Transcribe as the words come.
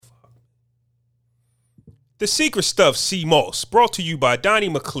The Secret Stuff Sea Moss, brought to you by Donnie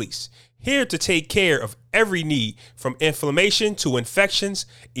McLeese, here to take care of every need from inflammation to infections,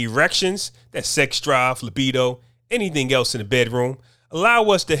 erections, that sex drive, libido, anything else in the bedroom. Allow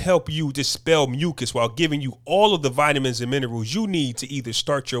us to help you dispel mucus while giving you all of the vitamins and minerals you need to either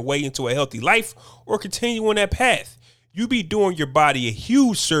start your way into a healthy life or continue on that path. You be doing your body a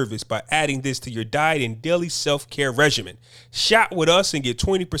huge service by adding this to your diet and daily self-care regimen. Shop with us and get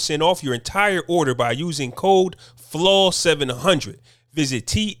 20% off your entire order by using code FLAW700. Visit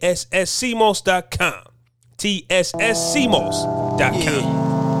TSSCMOS.com. TSSCMOS.com.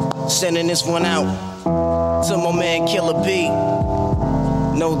 Yeah. Sending this one out to my man Killer B.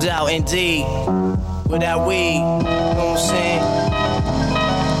 No doubt, indeed. Without weed, you know what I'm saying?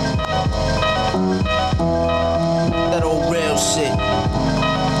 That old real shit.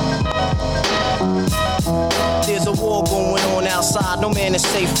 There's a war going on outside, no man is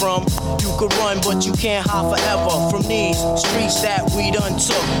safe from. You could run, but you can't hide forever from these streets that we done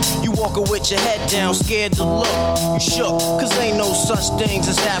took. You walking with your head down, scared to look. You shook, cause ain't no such things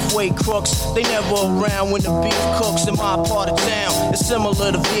as halfway crooks. They never around when the beef cooks in my part of town. It's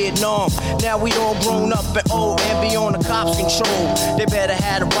similar to Vietnam. Now we all grown up and old and be on the cops' control. They better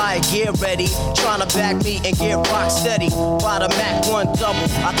have the riot gear ready, trying to back me and get rock steady. By the Mac 1 double,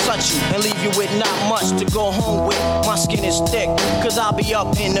 I touch you and leave you with not much to go home with. My skin is thick, cause I'll be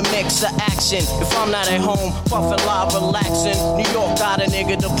up in the mix of action. If I'm not at home, puffin' live, relaxing. New York got a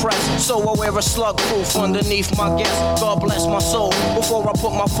nigga depressed, so I wear a slug proof underneath my guest. God bless my soul, before I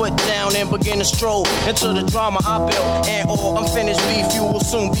put my foot down and begin to stroll into the drama I built. And all unfinished beef, you will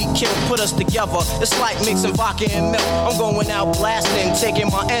soon be killed. Put us together, it's like mixing vodka and milk. I'm going out blasting, taking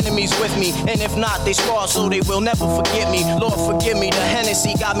my enemies with me. And if not, they scar so they will never forget me. Lord forgive me, the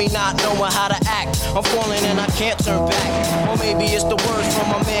Hennessy got me not knowing how to act. I'm falling and I can't turn back. Or maybe it's the words from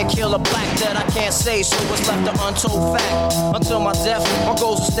my man Killer Black that I can't say, so it's left an untold fact. Until my death, my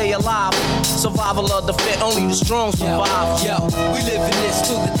goals to stay alive. Survival of the fit, only the strong survive. Yo, we live in this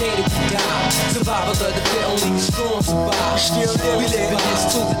till the day that we die. Survival of the fit, only the strong survive. We live in this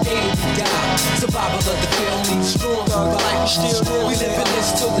till the day that we die. Survival of the fit, only the strong survive. We live in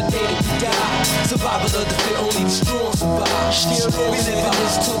this till the day that we die. Survival of the fit, only the strong survive. We live in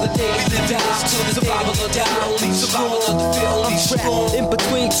this till the day that we die. Survival of the fit, only the strong survive. In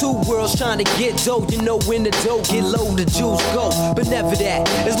between two worlds trying to get dough. You know when the dough get low, the juice go. But never that.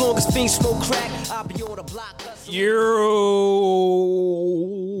 As long as fiends smoke crack, I'll be on the block.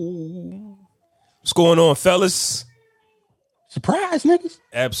 What's going on, fellas? Surprise, niggas.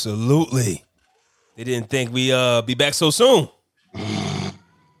 Absolutely. They didn't think we be back so soon.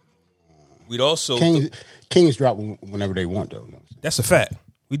 We'd also Kings drop whenever they want, though. That's a fact.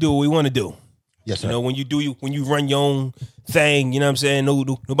 We do what we want to do. Yes, sir. You know, when you run your own thing, you know what I'm saying?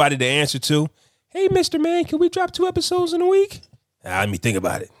 Nobody to answer to. Hey, Mr. Man, can we drop 2 episodes in a week? Let me think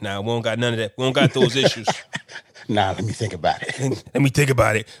about it. Nah, we don't got none of that. We don't got those issues. Let me think about it. Let me think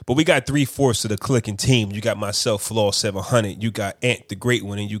about it. But we got 3/4 of the clicking team. You got myself, Flaw 700. You got Ant, the Great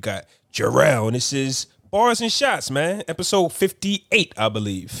One, and you got Jarrell. And this is Bars and Shots, man. Episode 58, I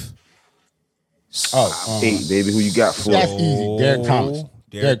believe. 8, baby. Who you got for? That's easy. Derek Thomas.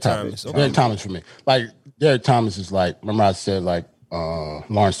 Derek Thomas. Okay. Derek Thomas for me. Like, Derek Thomas is like, remember I said, like,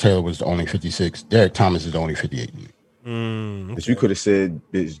 Lawrence Taylor was the only 56. Derek Thomas is the only 58. Okay. But you could have said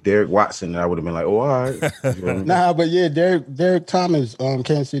it's Derek Watson, and I would have been like, oh, all right. Nah, but yeah, Derek Thomas,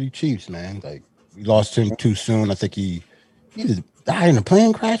 Kansas City Chiefs, man. Like, we lost him too soon. I think he just died in a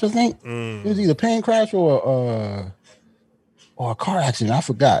plane crash, I think. It was either a plane crash or a car accident. I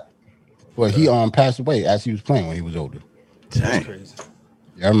forgot. But he passed away as he was playing when he was older. That's crazy.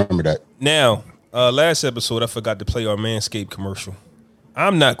 Yeah, I remember that. Now, last episode, I forgot to play our Manscaped commercial.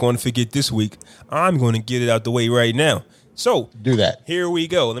 I'm not going to forget this week. I'm going to get it out the way right now. So, do that. Here we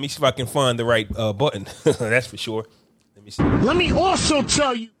go. Let me see if I can find the right button. That's for sure. Let me see. Let me also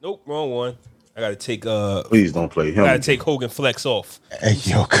tell you. Nope, wrong one. I got to take. Please don't play him. I got to take Hogan Flex off. Hey,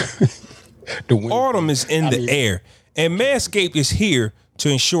 yo. Autumn is in the air, and Manscaped is here to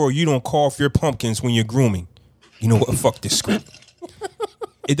ensure you don't cough your pumpkins when you're grooming. You know what? Fuck this script.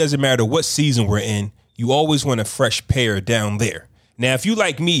 It doesn't matter what season we're in. You always want a fresh pair down there. Now, if you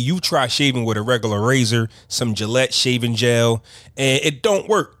like me, you try shaving with a regular razor, some Gillette shaving gel, and it don't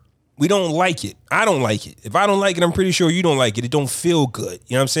work. We don't like it. I don't like it. If I don't like it, I'm pretty sure you don't like it. It don't feel good.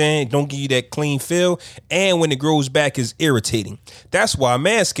 You know what I'm saying? It don't give you that clean feel. And when it grows back, it's irritating. That's why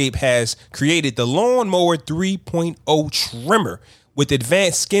Manscaped has created the Lawnmower 3.0 trimmer with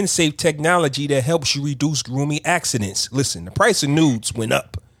advanced skin-safe technology that helps you reduce grooming accidents. Listen, the price of nudes went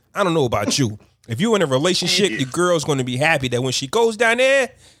up. I don't know about you. If you're in a relationship, your girl's going to be happy that when she goes down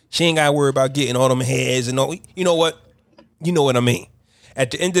there, She ain't got to worry about getting all them hairs and all. You know what? You know what I mean. At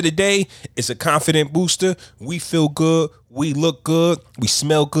the end of the day, it's a confident booster. We feel good. We look good. We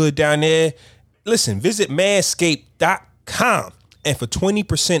smell good down there. Listen, visit manscaped.com. And for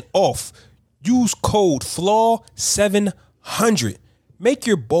 20% off, use code FLAW700. Make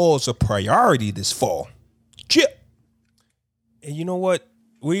your balls a priority this fall. Chip. And you know what?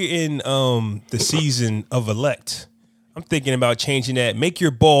 We're in the season of elect. I'm thinking about changing that. Make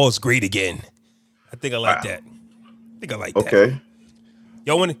your balls great again. I think I like that. That. Okay.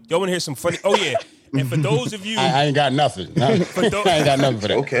 Y'all want to hear some funny? Oh yeah. And for those of you, I ain't got nothing. No. I ain't got nothing for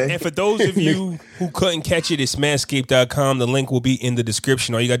that. Okay. And for those of you who couldn't catch it, it's manscaped.com. The link will be in the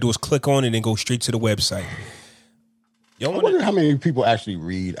description. All you got to do is click on it and go straight to the website. I wonder how many people actually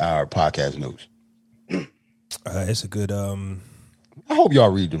read our podcast notes. It's a good. I hope y'all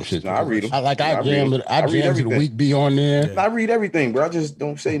read them shit. No, I read them. I jam it. I jam it. The week be on there. I read everything, bro. I just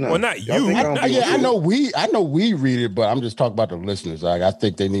don't say nothing. Well, not you. I know we read it, but I'm just talking about the listeners. Like, I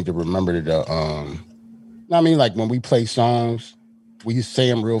think they need to remember that. I mean, like when we play songs, we say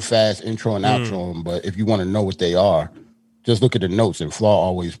them real fast, intro and outro them. But if you want to know what they are, just look at the notes. And Flaw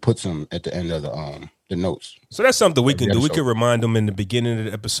always puts them at the end of the notes. So that's something we can do. We can remind them in the beginning of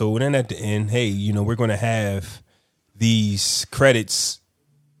the episode and at the end. Hey, we're going to have these credits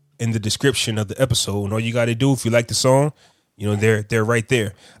in the description of the episode, and all you got to do if you like the song, they're right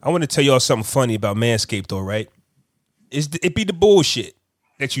there. I want to tell y'all something funny about Manscaped, though, right? It be the bullshit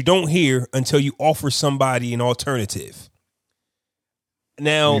that you don't hear until you offer somebody an alternative.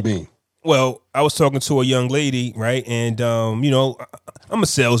 Now, what do you mean? Well, I was talking to a young lady, right, and I'm a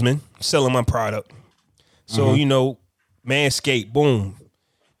salesman selling my product, so Manscaped, boom.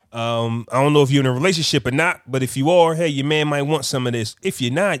 I don't know if you're in a relationship or not, but if you are, hey, your man might want some of this. If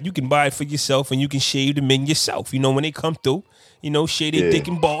you're not, you can buy it for yourself and you can shave the men yourself. When they come through, shave their dick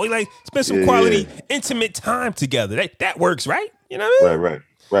and ball. Like, spend some quality, intimate time together. That works, right? You know what I mean?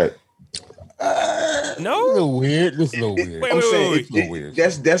 Right. No? It's a little weird. It's a little weird. Wait, I'm saying It's a little weird.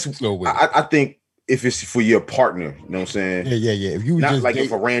 That's It's a little weird. I think if it's for your partner, you know what I'm saying? Yeah. If you Not just like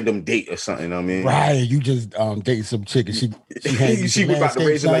if a random date or something, you know what I mean? right, you just date some chick and she was about to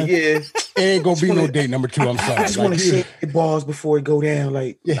raise it like, it ain't gonna be no date number 2. I'm sorry. I just want to shake the balls before it go down.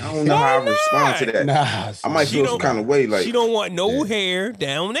 Like, I don't know how I respond to that. Nah, I might feel some kind of way. Like, she don't want no hair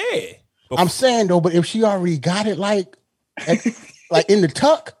down there. I'm saying though, but if she already got it like in the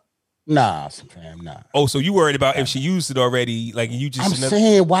tuck, nah, fam, nah. Oh, so you worried about if she used it already? Like you just? I'm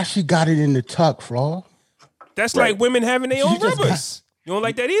saying why she got it in the tuck, Flaw. That's like women having their own just rubbers. You don't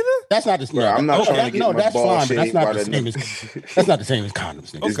like that either? That's not the same. Bro, I'm not trying to get my that's balls fine, but that's shaved not by the the same as that's not the same as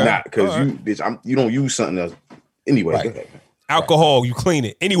condoms. Nigga. it's not because you don't use something else. Anyway, Right. go ahead. Alcohol, you clean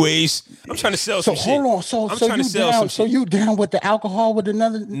it. Anyways, I'm trying to sell some So shit. hold on, so I'm so trying you to sell down? some So shit. you down with the alcohol with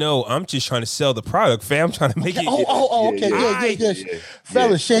another? No, I'm just trying to sell the product, fam. I'm trying to make it. Okay, yeah.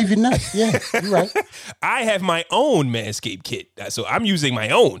 Fellas, shave your nuts. Yeah, you're right. I have my own Manscaped kit, so I'm using my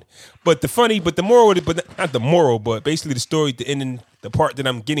own. But the moral, but not the moral, but basically the story, the ending, the part that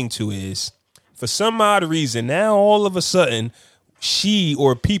I'm getting to is, for some odd reason, now all of a sudden, she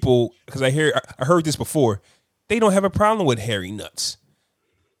or people, because I heard this before, they don't have a problem with hairy nuts.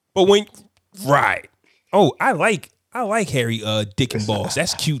 But right. Oh, I like hairy dick and balls.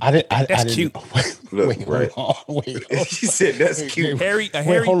 That's cute. That's cute. Look, right. Wait. She said that's cute. Hairy.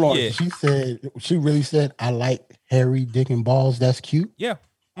 Hold on. Yeah. She really said, I like hairy dick and balls. That's cute. Yeah.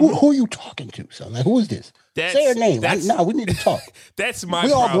 Who are you talking to, son? Like, who is this? Say her name. No, we need to talk. That's my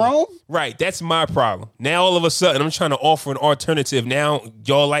We all problem. grown? Right. That's my problem. Now all of a sudden I'm trying to offer an alternative. Now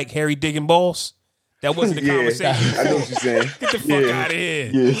y'all like hairy dick and balls? That wasn't the conversation. I know what you're saying. Get the fuck out of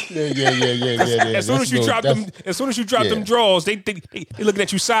here. Yeah. As soon as you drop them draws, they looking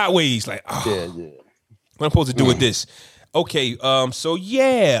at you sideways like, oh. Yeah. What I'm supposed to do with this? Okay, so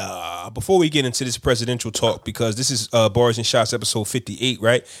yeah, before we get into this presidential talk, because this is Bars and Shots episode 58,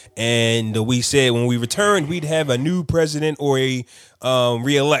 right? And we said when we returned, we'd have a new president or a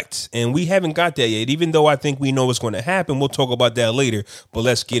re-elect, and we haven't got that yet, even though I think we know what's going to happen. We'll talk about that later, but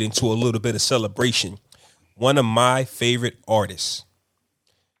let's get into a little bit of celebration. One of my favorite artists.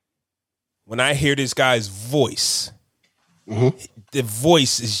 When I hear this guy's voice, the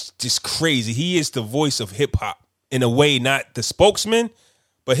voice is just crazy. He is the voice of hip hop. In a way, not the spokesman,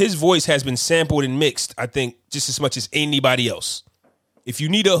 but his voice has been sampled and mixed, I think, just as much as anybody else. If you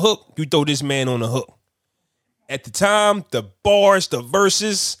need a hook, you throw this man on a hook. At the time, the bars, the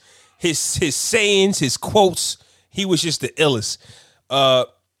verses, his sayings, his quotes, he was just the illest.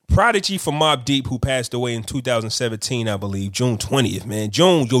 Prodigy from Mobb Deep, who passed away in 2017, I believe, June 20th, man.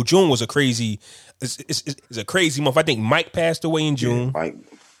 June was a crazy, it's a crazy month. I think Mike passed away in June. Mike.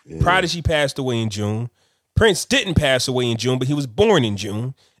 Prodigy passed away in June. Prince didn't pass away in June, but he was born in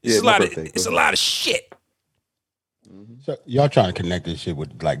June. It's a lot of shit. So y'all trying to connect this shit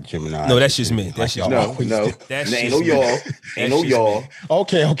with like Gemini? No, that's just me. That's just no. Ain't no y'all. Ain't no y'all.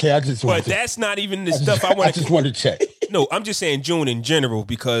 Okay. I just. But that's not even the stuff I want. I just wanted to check. No, I'm just saying June in general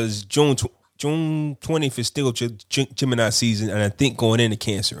because June 20th is still Gemini season, and I think going into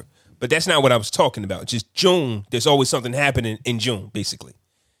Cancer. But that's not what I was talking about. Just June. There's always something happening in June, basically.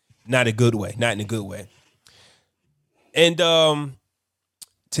 Not a good way. Not in a good way. And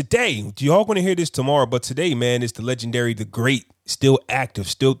today, y'all going to hear this tomorrow, but today, man, is the legendary, the great, still active,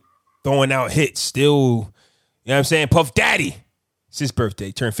 still throwing out hits, still, you know what I'm saying, Puff Daddy. It's his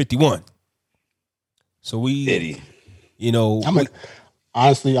birthday, turned 51. So we, Diddy. You know.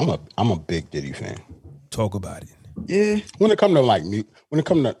 Honestly, I'm a big Diddy fan. Talk about it. Yeah. When it comes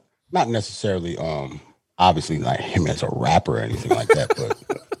to not necessarily, obviously like him as a rapper or anything like that,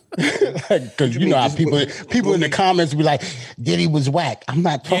 but. Because you know how people in the comments be like, Diddy was whack. I'm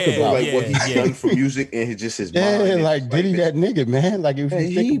not talking about like what he's done for music and just his mind. Yeah, like Diddy, that nigga, man. Like if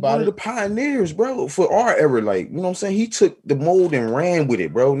you think about one of the pioneers, bro, for our era. Like, you know what I'm saying? He took the mold and ran with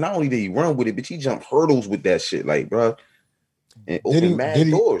it, bro. Not only did he run with it, but he jumped hurdles with that shit, like, bro, and opened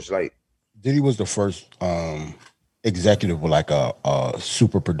mad doors. Like, Diddy was the first executive with like a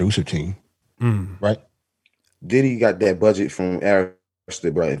super producer team, right? Diddy got that budget from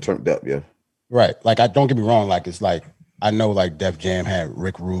Arista, bro, and turned up, yeah. Right. Like, don't get me wrong. Like, it's like, I know like Def Jam had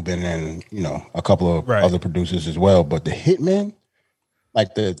Rick Rubin and, you know, a couple of other producers as well. But the Hitman,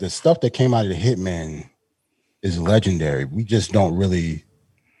 like the stuff that came out of the Hitman is legendary. We just don't really,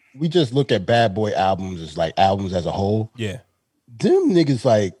 we just look at Bad Boy albums as like albums as a whole. Yeah. Them niggas,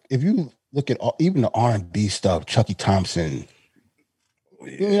 like, if you look at even the R&B stuff, Chucky Thompson,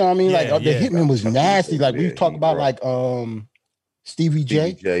 you know what I mean? The Hitman was nasty. Like, we talk about like, Stevie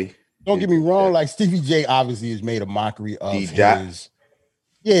J. Don't get me wrong, like Stevie J obviously has made a mockery of his.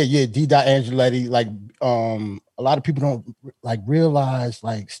 Yeah, D. Angeletti. Like, a lot of people don't like realize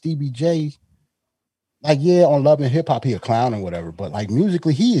like Stevie J. Like, yeah, on Love and Hip Hop, he a clown and whatever, but like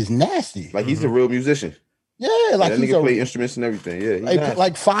musically, he is nasty. Like, he's a real musician. Yeah, like that nigga play instruments and everything. Yeah,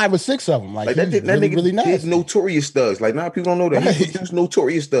 like 5 or 6 of them. Like that nigga really nasty. Did Notorious Thugs. Like, now people don't know that he produced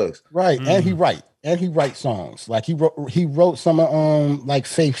Notorious Thugs. Right, and he writes songs. Like he wrote some of like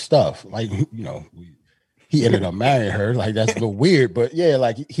Faith stuff. Like, you know, he ended up marrying her. Like, that's a little weird, but yeah,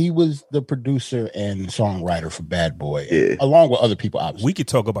 like he was the producer and songwriter for Bad Boy, along with other people. Obviously, we could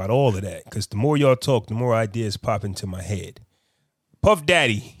talk about all of that because the more y'all talk, the more ideas pop into my head. Puff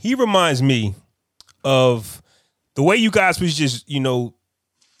Daddy, he reminds me of the way you guys was just, you know,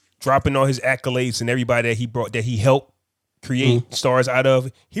 dropping all his accolades and everybody that he brought, that he helped create stars out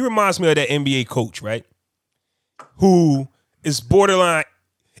of. He reminds me of that NBA coach, right? Who is borderline.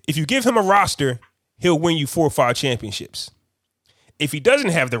 If you give him a roster, he'll win you 4 or 5 championships. If he doesn't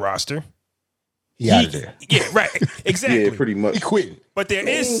have the roster, he out of there. Yeah, right. Exactly. Yeah, pretty much. He quitting. But there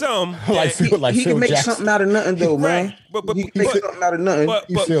is some like he can make something out of nothing, though, man. But he can make something out of nothing. But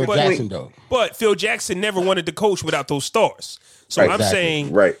Phil Jackson, though. But Phil Jackson never wanted to coach without those stars. So I'm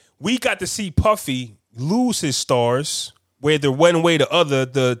saying, we got to see Puffy lose his stars, whether one way or the other.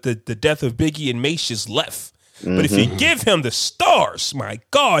 The death of Biggie and Mace just left. But if you give him the stars, my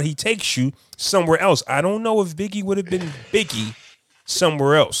God, he takes you somewhere else. I don't know if Biggie would have been Biggie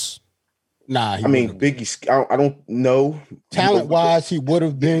somewhere else. Nah, I mean, Biggie, I don't know. Talent-wise, he would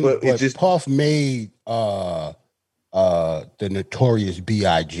have been, but Puff made the Notorious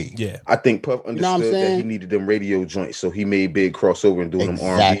B.I.G. Yeah. I think Puff understood that he needed them radio joints, so he made Big crossover and doing them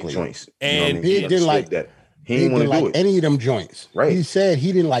R&B joints. And Big didn't like that. He didn't want to do it. Any of them joints. Right. He said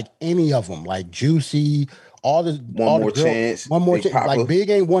he didn't like any of them, like Juicy, One More Chance. Like, Big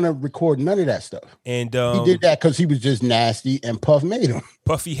ain't want to record none of that stuff. And he did that because he was just nasty, and Puff made him.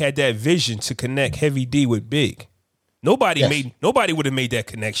 Puffy had that vision to connect Heavy D with Big. Nobody would have made that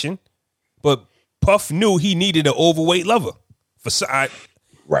connection, but Puff knew he needed an overweight lover.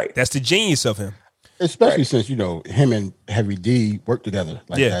 Right. That's the genius of him. Especially since, you know, him and Heavy D work together.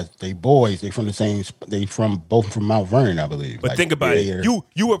 Like, they boys. They from the same. They both from Mount Vernon, I believe. But think about it.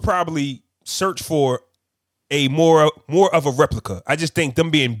 You would probably search for a more of a replica. I just think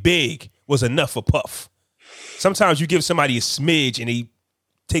them being big was enough for Puff. Sometimes you give somebody a smidge and he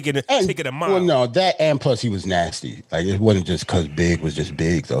take it a mile. Well, no, that and plus he was nasty. Like, it wasn't just because Big was just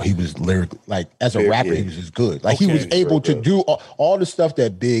big, though. He was lyrically, like, as a rapper, he was just good. Like, he was able to do all the stuff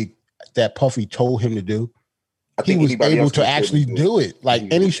that Puffy told him to do. He was able to actually do it. Like,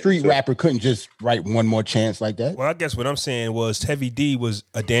 any street rapper couldn't just write One More Chance like that. Well, I guess what I'm saying was Heavy D was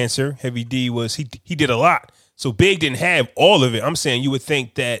a dancer. Heavy D was he did a lot. So Big didn't have all of it. I'm saying you would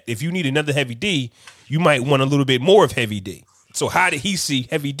think that if you need another Heavy D, you might want a little bit more of Heavy D. So how did he see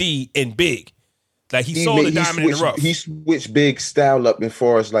Heavy D and Big? Like he saw the diamond in the rough. He switched Big's style up as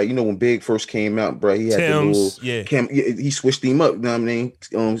far as like, you know, when Big first came out, bro, he had Tim's, the little he switched him up, you know what I mean?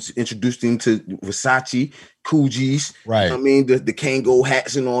 Introduced him to Versace, Coogis, right? You know what I mean, the Kango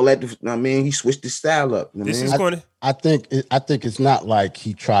hats and all that. You know what I mean, he switched his style up. You know this is going to. I think it's not like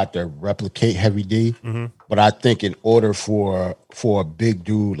he tried to replicate Heavy D, but I think in order for a big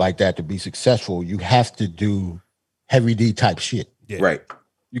dude like that to be successful, you have to do Heavy D type shit. Yeah. Right.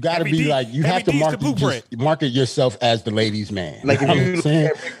 You got to be like, you have to market yourself as the ladies' man. Like if you look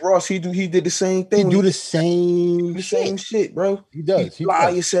at Rick Ross, he did the same thing. He do the same shit, bro. He does. He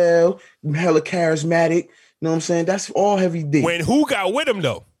fly as hell, hella charismatic. You know what I'm saying? That's all Heavy D. When who got with him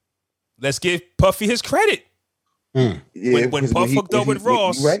though? Let's give Puffy his credit. Yeah, when Puff hooked up with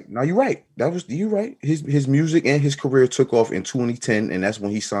Ross. Right. Now you're right. You're right. His music and his career took off in 2010, and that's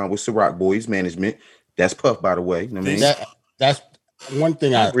when he signed with Ciroc Boys Management. That's Puff, by the way. You know what I mean? That's one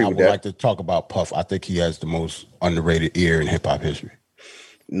thing I would like to talk about Puff. I think he has the most underrated ear in hip hop history.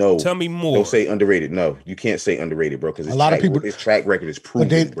 No. Tell me more. Don't say underrated. No, you can't say underrated, bro, because his track record is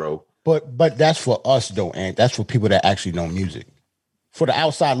proven, bro. But that's for us though, and that's for people that actually know music. For the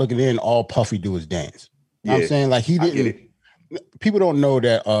outside looking in, all Puffy do is dance. You know what I'm saying? Like he didn't. People don't know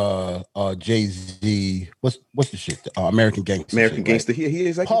that Jay-Z, what's the shit? American Gangster. American Gangster. Right? He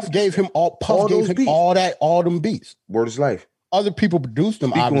is like Puff gave him all them beats. Word is life. Other people produced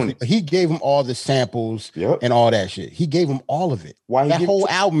them, obviously. He gave him all the samples and all that shit. He gave him all of it. That whole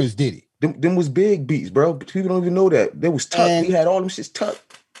album is Diddy. Them was big beats, bro. People don't even know that. There was tucked. He had all them shits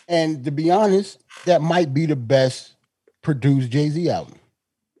tucked. And to be honest, that might be the best produced Jay-Z album.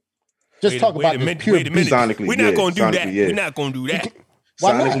 Just talk about the pure beat. Sonically, we're not going to do that. We're not going to do that.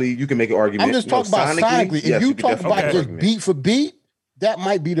 Sonically, you can make an argument. I'm just talking about sonically. If you talk about just beat for beat, that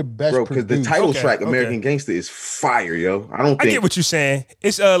might be the best. Bro, because the title track, American Gangster, is fire, yo. I get what you're saying.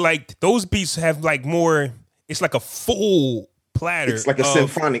 It's like those beats have like more. It's like a full platter. It's like a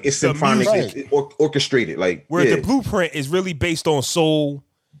symphonic. It's symphonic. It's orchestrated. Like where the blueprint is really based on soul,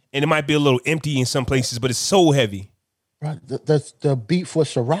 and it might be a little empty in some places, but it's soul heavy. Right, that's the beat for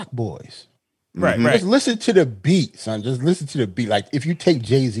Ciroc Boys. Right. Just listen to the beat, son. Just listen to the beat. Like if you take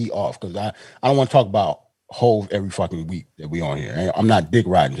Jay-Z off, because I don't want to talk about Hove every fucking week that we on here. I'm not dick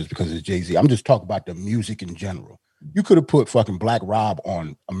riding just because it's Jay-Z. I'm just talking about the music in general. You could have put fucking Black Rob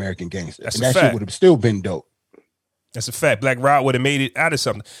on American Gangster, and that shit would have still been dope. That's a fact. Black Rob would have made it out of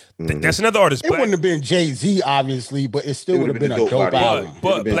something. That's another artist. It wouldn't have been Jay-Z, obviously, but it still would have been a dope album.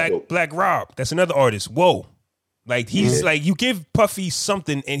 But Black Rob, that's another artist. Whoa. Like he's like, you give Puffy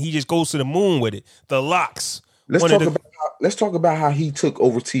something and he just goes to the moon with it. The Locks. Let's talk about how he took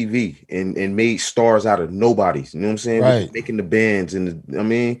over TV and made stars out of nobodies. You know what I'm saying? Right. Making the bands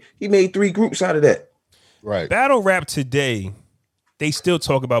he made 3 groups out of that. Right. Battle rap today, they still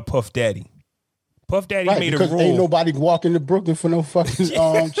talk about Puff Daddy. Puff Daddy made a rule. Ain't nobody walking to Brooklyn for no fucking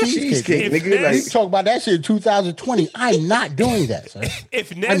cheesecake. Nigga, you talk about that shit in 2020. I'm not doing that, sir.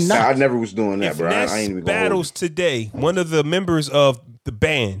 If Ness, I never was doing that, bro. Ness I ain't even battles today, one of the members of the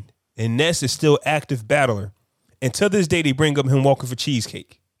band, and Ness is still active battler. And to this day, they bring up him walking for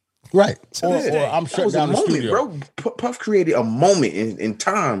cheesecake. Right. Or I'm shutting down the studio. Bro. Puff created a moment in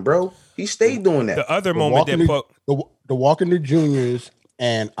time, bro. He stayed doing that. The other moment that Puff... The walking to juniors...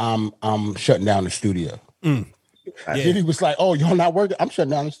 And I'm shutting down the studio. Diddy was like, "Oh, y'all not working? I'm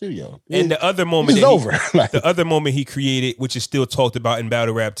shutting down the studio." And the other moment is over. The other moment he created, which is still talked about in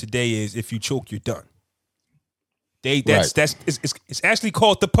battle rap today, is if you choke, you're done. It's actually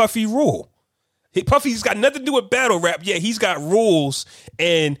called the Puffy rule. Puffy's got nothing to do with battle rap. Yeah, he's got rules,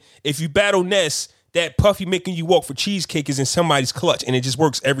 and if you battle Ness, that Puffy making you walk for cheesecake is in somebody's clutch, and it just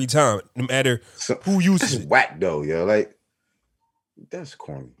works every time, no matter who uses it. Whack though, yo, like. That's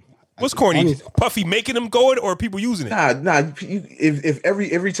corny. What's corny? Puffy making them go it or people using it? Nah. If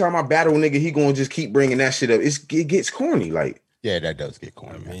every time I battle a nigga, he gonna just keep bringing that shit up. It gets corny. Like that does get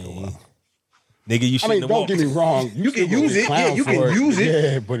corny, man. Nigga, you shouldn't. Don't get me wrong. You can use it. Yeah, you can use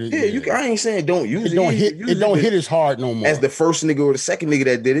it. Yeah, but I ain't saying don't use it. It don't hit as hard no more. As the first nigga or the second nigga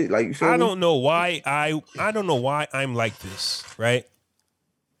that did it. Like you feel me? I don't know why I'm like this. Right.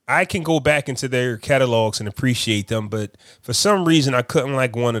 I can go back into their catalogs and appreciate them, but for some reason I couldn't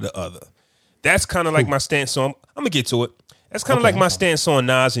like one or the other. That's kind of like my stance on. I'm gonna get to it. That's kind of like my stance on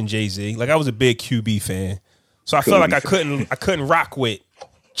Nas and Jay-Z. Like I was a big QB fan, so I felt like I couldn't rock with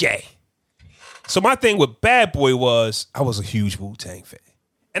Jay. So my thing with Bad Boy was I was a huge Wu-Tang fan,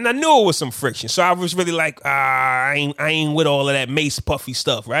 and I knew it was some friction. So I was really like, I ain't with all of that Mace Puffy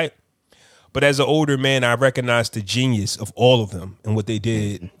stuff, right? But as an older man, I recognize the genius of all of them and what they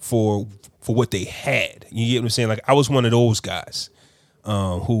did for what they had. You get what I'm saying? Like, I was one of those guys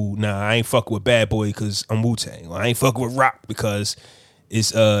who, I ain't fucking with Bad Boy because I'm Wu-Tang. Or I ain't fucking with Rock because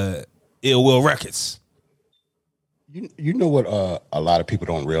it's Ill Will Records. You know what a lot of people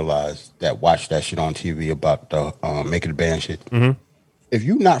don't realize that watch that shit on TV about the Making the Band shit? Mm-hmm. If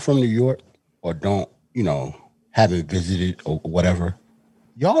you're not from New York or don't, haven't visited or whatever,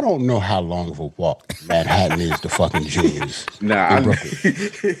 y'all don't know how long of a walk Manhattan is to fucking Juniors. Nah,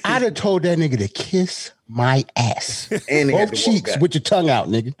 I'd have told that nigga to kiss my ass. And they both cheeks with your tongue out,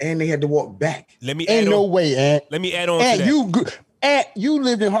 nigga. And they had to walk back. Ain't no way, Aunt. Let me add on to that. You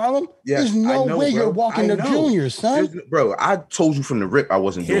lived in Harlem? Yeah, there's no way bro. You're walking to Juniors, son. Bro, I told you from the rip I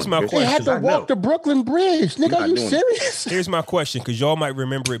wasn't doing it. Here's my question. They had to walk the Brooklyn Bridge. Nigga, are you serious? Here's my question, because y'all might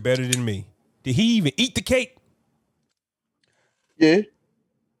remember it better than me. Did he even eat the cake? Yeah.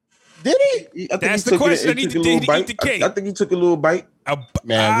 Did he? That's the question. Did he eat the cake? I think he took a little bite.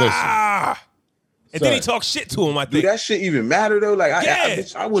 Man, listen. And then he talked shit to him, I think. Do that shit even matter, though? Like,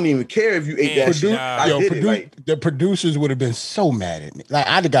 I wouldn't even care if you ate that shit. The producers would have been so mad at me. Like,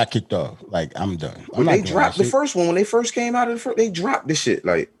 I'd have got kicked off. Like, I'm done. They dropped the first one. When they first came out of they dropped the shit.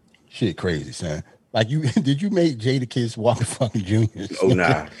 Like, shit crazy, son. Like, did you make Jadakiss walk the fucking Juniors? Oh,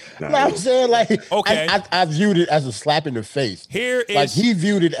 nah. I'm saying, like, okay. I viewed it as a slap in the face. Like, he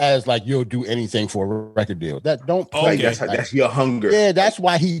viewed it as, like, you'll do anything for a record deal. That don't play. Okay. That's your hunger. Yeah, that's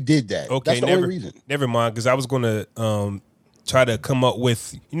why he did that. Okay, that's the only reason. Never mind, because I was going to try to come up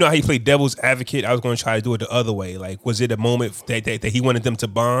with, how he played devil's advocate? I was going to try to do it the other way. Like, was it a moment that he wanted them to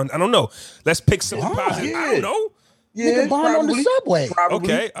bond? I don't know. Let's pick something positive. I don't know. Yeah, bond on the subway.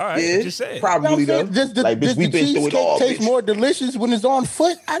 Probably. Okay, all right. Yeah, just say probably though. Does the cheesecake taste more delicious when it's on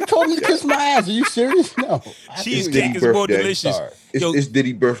foot? I told him to kiss my ass. Are you serious? No. Cheesecake is more delicious. It's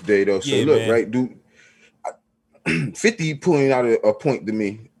Diddy's birthday though. So look, man. Right, dude. 50 pointed out a point to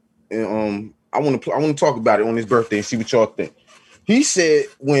me, and I want to talk about it on his birthday and see what y'all think. He said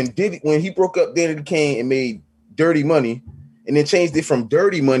when he broke up Danny Kane and made Dirty Money, and then changed it from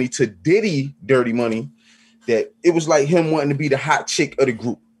Dirty Money to Diddy Dirty Money, that it was like him wanting to be the hot chick of the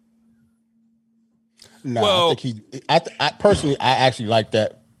group. No, I think I personally, I actually like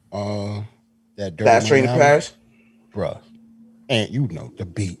that. That Dirty Last Train to Paris, bruh. And the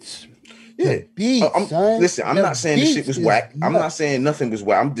beats. Yeah, the beats. Listen, I'm not saying the shit was whack. I'm not saying nothing was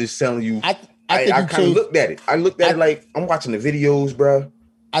whack. I'm just telling you. I kind of looked at it. I looked at it like I'm watching the videos, bruh.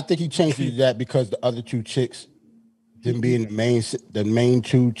 I think he changed it to that because the other two chicks. Them being the main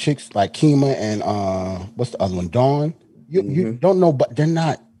two chicks like Kima and what's the other one? Dawn. You don't know, but they're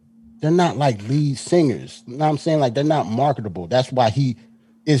not like lead singers. You know what I'm saying? Like they're not marketable. That's why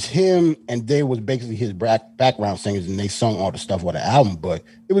it's him and they was basically his background singers and they sung all the stuff on the album, but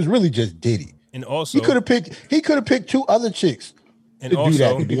it was really just Diddy. And also he could have picked two other chicks. And also, do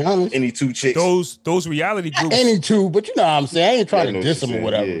that, to be honest. Any two chicks. Those reality groups. Any two, but you know what I'm saying? I ain't trying to diss them or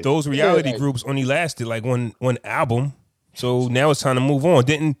whatever. Yeah. Those reality groups only lasted like one album. So now it's time to move on.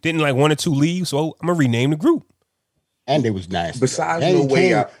 Didn't like one or two leave, so I'm gonna rename the group. And it was nice. Besides No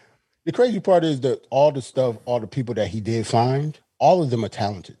Way Out. The crazy part is that all the people that he did find, all of them are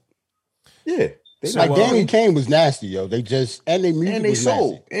talented. Yeah. Danny Kane was nasty, yo. They just their music was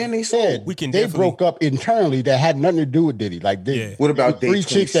nasty. And they sold. They broke up internally that had nothing to do with Diddy. Like what about Day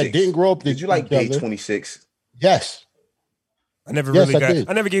 26? 3 chicks that didn't grow up? Did you like Day 26? Yes. I never gave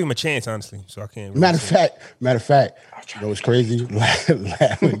him a chance, honestly. So I can't. Really matter of fact, you know what's crazy?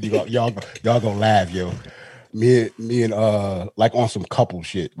 y'all gonna laugh, yo. Me and like on some couple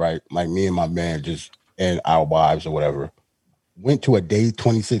shit, right? Like me and my man and our wives or whatever went to a Day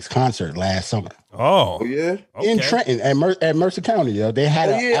 26 concert last summer. Oh yeah, in Trenton at Mercer County, yo. They had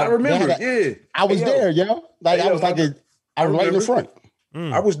I remember. I was there, yo. Like I was right in the front.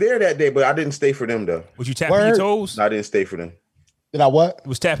 I was there that day, but I didn't stay for them though. Was you tapping your toes? No, I didn't stay for them. Did I what?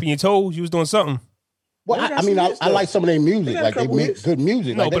 Was tapping your toes? You was doing something. Well, I like some of their music. Like they make good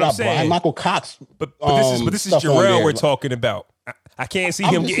music. No, like they but got I'm saying, Brian Michael Cox. But this is Jarrell we're talking about. I can't see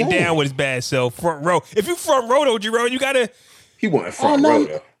him getting down with his bad self. Front row. If you front row though, Jarrell, you gotta. He wasn't front row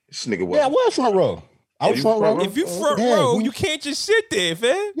though. This nigga was. Yeah, I was front row. I was front row. If you front row, you can't just sit there,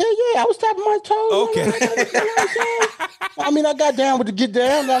 fam. Yeah, I was tapping my toes. Okay. You know what I'm saying? I mean, I got down with the get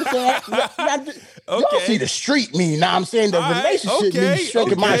down. You know what I'm saying? Y'all see the street me. Now I'm saying the relationship me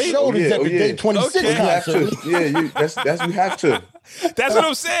shaking my shoulders at the Day 26 concert. You have to. That's what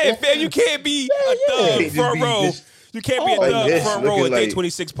I'm saying, fam. You can't be a thug front row. You can't be a thug front row at Day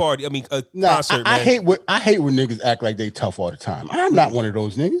 26 party. I mean, a concert, I man. hate when niggas act like they tough all the time. I'm not one of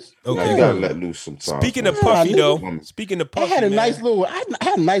those niggas. Okay, you gotta let loose sometimes. Speaking of Puffy, though. Speaking of Puffy, I had a nice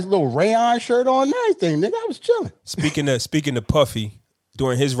little rayon shirt on and everything, nigga. I was chilling. Speaking of Puffy,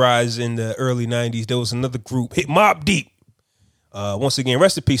 during his rise in the early 90s, there was another group, hit Mobb Deep. Once again,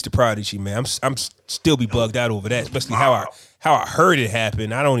 rest in peace to Prodigy, man. I'm still be bugged out over that, especially how I heard it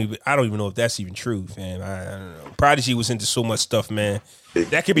happen. I don't even know if that's even true, fam. I don't know. Prodigy was into so much stuff, man.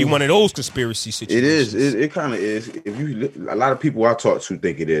 That could be one of those conspiracy situations. It is. It kind of is. A lot of people I talk to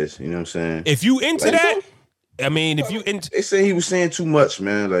think it is. You know what I'm saying? If you into that, I mean, if you into, they say he was saying too much,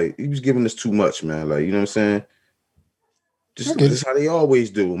 man. Like he was giving us too much, man. Like, you know what I'm saying? Just how they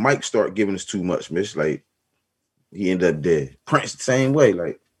always do. Mike start giving us too much, man. It's like he ended up dead. Prince the same way,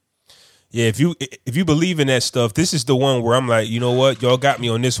 like. Yeah, if you believe in that stuff, this is the one where I'm like, you know what, y'all got me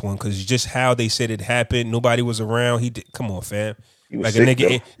on this one because just how they said it happened. Nobody was around. Come on, fam. He was like sick,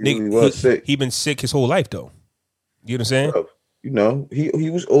 a nigga, sick. He been sick his whole life though. You know what I'm saying? You know, he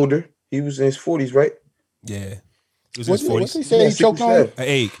was older. He was in his 40s, right? Yeah, he was in his 40s. What's he say? He choked on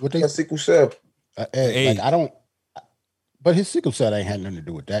What they sickle cell? Like I don't. But his sickle cell ain't had nothing to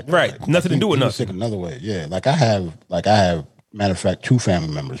do with that. Right, like, nothing to do with he nothing. Was sick another way, yeah. Like I have. Matter of fact, 2 family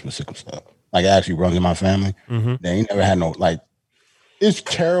members with sickle cell. Like, it actually runs in my family. Mm-hmm. They ain't never had no, like, it's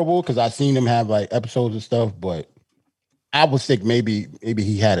terrible because I seen them have, like, episodes and stuff, but I would think maybe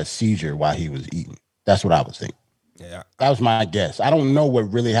he had a seizure while he was eating. That's what I would think. Yeah. That was my guess. I don't know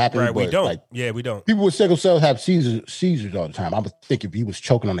what really happened. Right, but, we don't. Like, yeah, we don't. People with sickle cell have seizures all the time. I would think if he was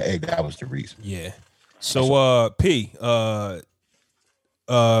choking on the egg, that was the reason. Yeah. So, the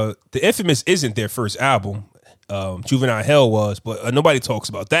Infamous isn't their first album. Juvenile Hell was, but nobody talks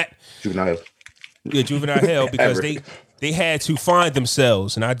about that. Juvenile Hell, because they had to find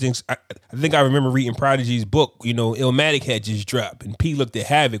themselves, and I think I remember reading Prodigy's book. You know, Illmatic had just dropped, and P looked at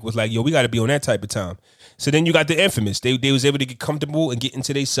Havoc, was like, "Yo, we got to be on that type of time." So then you got the Infamous. They was able to get comfortable and get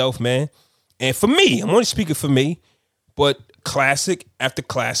into their self, man. And for me, I'm only speaking for me, but classic after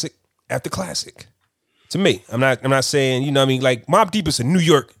classic after classic. To me, I'm not saying, you know what I mean, like Mobb Deep is a New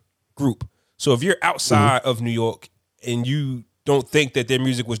York group. So if you're outside of New York and you don't think that their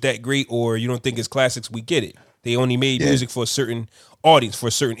music was that great or you don't think it's classics, we get it. They only made music for a certain audience, for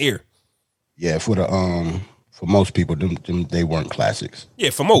a certain ear. Yeah, for most people, them they weren't classics. Yeah,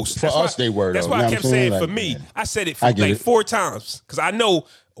 for most. For us, they were. That's though, why I kept saying like, for me. man. I said it for like 4 times because I know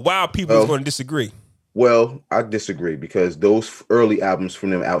wild people is going to disagree. Well, I disagree because those early albums from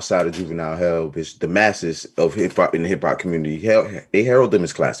them outside of Juvenile Hell, which the masses of hip hop in the hip hop community, they herald them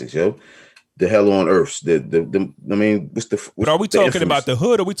as classics, yo. The Hell on Earths. I mean, but are we talking about the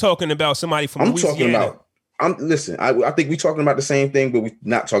hood? Or are we talking about somebody from Louisiana? Listen, I think we're talking about the same thing, but we're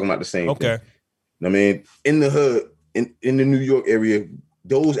not talking about the same thing. Okay. I mean, in the hood, in the New York area,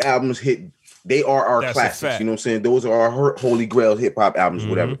 those albums hit. They are our classics. You know what I'm saying? Those are our holy grail hip hop albums,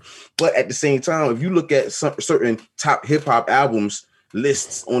 whatever. But at the same time, if you look at certain top hip hop albums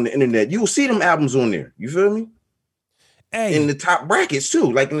lists on the internet, you will see them albums on there. You feel me? Hey, in the top brackets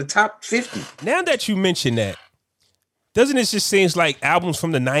too, like in the top 50. Now that you mention that, doesn't it just seems like albums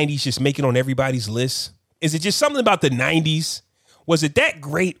from the 90s just make it on everybody's list? Is it just something about the 90s? Was it that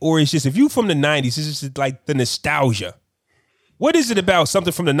great? Or is just, if you from the 90s, it's just like the nostalgia? What is it about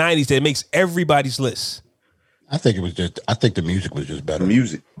something from the 90s that makes everybody's list? I think the music was just better.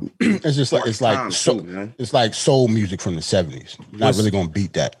 Music. It's just like it's like soul music from the 70s. You're not really gonna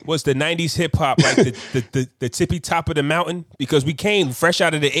beat that. Was the 90s hip hop like the tippy top of the mountain? Because we came fresh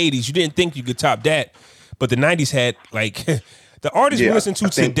out of the 80s. You didn't think you could top that. But the 90s had like the artists we listen to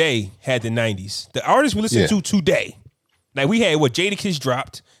today had the 90s. The artists we listen to today. Like we had Jadakiss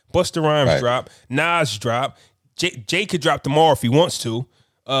dropped, Busta Rhymes dropped, Nas dropped. Jay could drop tomorrow if he wants to.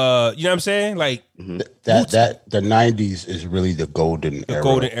 You know what I'm saying? Like that the 90s is really the golden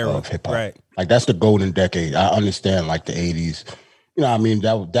era of hip hop. Right. Like that's the golden decade. I understand like the 80s. You know what I mean?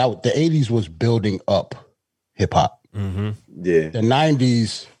 That the 80s was building up hip hop. Mm-hmm. Yeah. The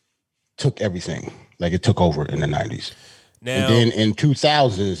 90s took everything. Like it took over in the 90s. Now, and then in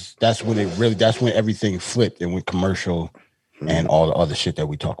 2000s, that's when everything flipped and went commercial and all the other shit that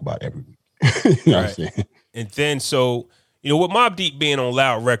we talk about every week. You know what I'm saying? And then so, you know, with Mobb Deep being on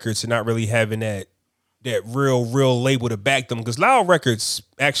Loud Records and not really having that real label to back them, because Loud Records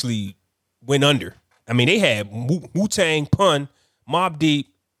actually went under. I mean, they had Wu-Tang, Pun, Mobb Deep,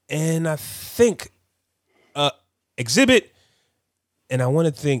 and I think Exhibit, and I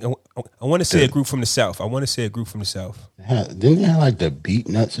want to say a group from the South. Didn't they have like the Beat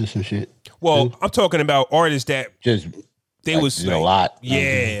Nuts or some shit? Well, I'm talking about artists that just they like, was like, like, a lot.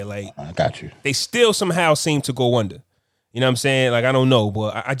 Yeah, like I got you. They still somehow seem to go under. You know what I'm saying? Like I don't know,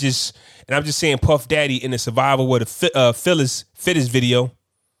 but I'm just saying Puff Daddy in the Survival with a Phyllis video,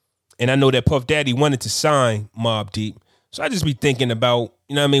 and I know that Puff Daddy wanted to sign Mobb Deep. So I just be thinking about,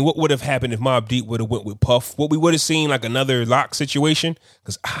 you know what I mean, what would have happened if Mobb Deep would have went with Puff? What we would have seen like another Lock situation?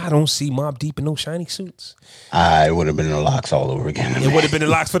 Because I don't see Mobb Deep in no shiny suits. It would have been the Locks all over again. It would have been the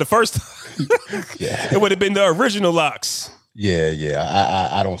Locks for the first time. Yeah. It would have been the original Locks. Yeah.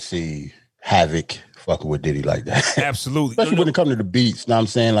 I don't see Havoc fucking with Diddy like that. Absolutely. Especially when it comes to the beats. Know what I'm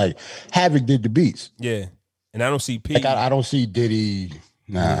saying? Like, Havoc did the beats. Yeah. And I don't see P. Like, I don't see Diddy.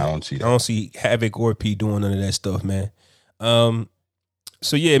 Nah, I don't see that. I don't see Havoc or P doing none of that stuff, man.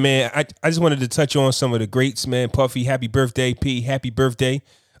 So yeah, man, I just wanted to touch on some of the greats, man. Puffy, happy birthday. P, happy birthday.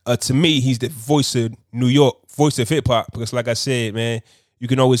 To me, he's the voice of New York, voice of hip hop. Because like I said, man, you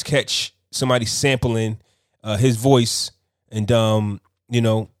can always catch somebody sampling his voice, and you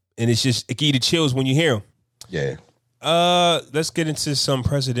know, and it's just it give you the chills when you hear him. Yeah. Let's get into some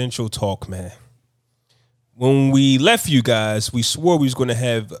presidential talk, man. When we left you guys, we swore we was going to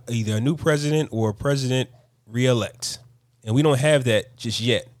have either a new president or a president re-elect. And we don't have that just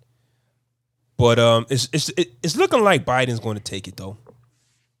yet, but it's looking like Biden's going to take it though.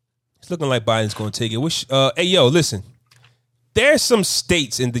 It's looking like Biden's going to take it. Which, hey yo, listen, there's some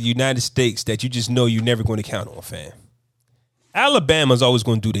states in the United States that you just know you're never going to count on, fam. Alabama's always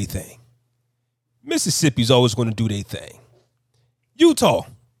going to do their thing. Mississippi's always going to do their thing. Utah,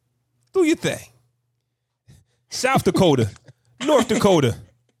 do your thing. South Dakota, North Dakota,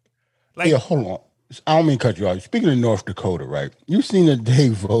 like yeah, hold on. I don't mean to cut you off. Speaking of North Dakota, right? You seen that they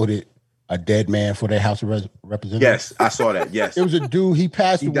voted a dead man for their House of Representatives? Yes, I saw that. Yes. It was a dude, he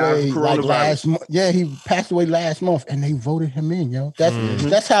passed away like last month. Yeah, he passed away last month and they voted him in, yo.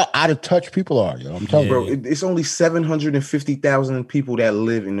 That's how out of touch people are, yo. I'm telling you. Bro, it's only 750,000 people that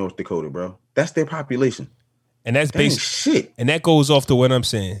live in North Dakota, bro. That's their population. And that's basic shit. And that goes off to what I'm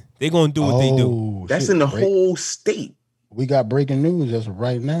saying. They're gonna do what they do. That's in the whole state. We got breaking news as of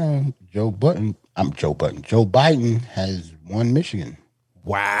right now. Joe Biden has won Michigan.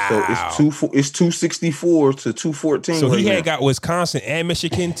 Wow. So it's 264 to 214. So he had got Wisconsin and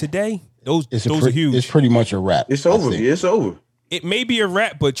Michigan today. Those are huge. It's pretty much a wrap. It's over. It's over. It may be a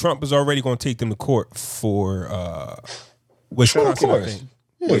wrap, but Trump is already going to take them to court for Wisconsin. Of course.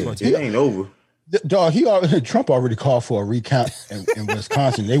 It ain't over. Dog, Trump already called for a recount in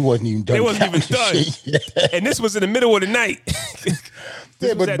Wisconsin. They wasn't even done. They wasn't even done. And this was in the middle of the night. This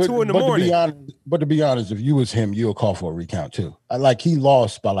was at 2 a.m. But to be honest, if you was him, you would call for a recount too. Like he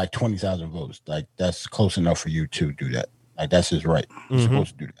lost by like 20,000 votes. Like that's close enough for you to do that. Like that's his right. He's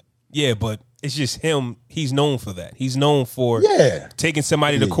supposed to do that. Yeah, but it's just him. He's known for that. He's known for taking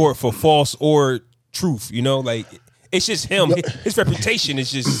somebody to court for false or truth. You know, like it's just him. His reputation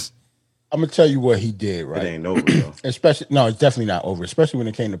is just. I'm gonna tell you what he did, right? It ain't over, though. It's definitely not over. Especially when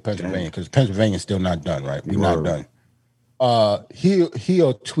it came to Pennsylvania, because Pennsylvania's still not done, right? We're not done.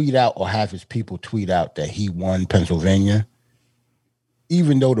 He'll tweet out or have his people tweet out that he won Pennsylvania,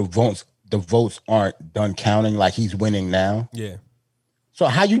 even though the votes aren't done counting. Like he's winning now. Yeah. So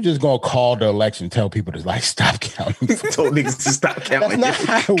how you just gonna call the election, tell people to like stop counting? Told niggas to stop counting. That's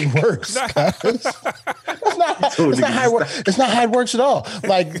not how it works. That's not how it works at all.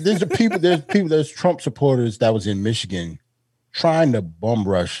 Like there's Trump supporters that was in Michigan trying to bum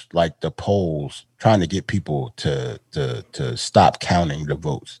rush like the polls, trying to get people to stop counting the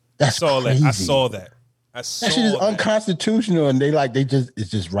votes. That's crazy. I saw that. That shit is unconstitutional, and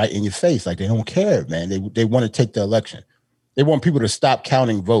it's just right in your face. Like they don't care, man. They want to take the election. They want people to stop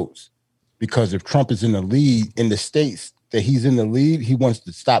counting votes because if Trump is in the lead in the states that he's in the lead, he wants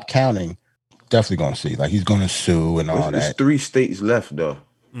to stop counting. Definitely going to see. Like he's going to sue and all that. There's 3 states left though.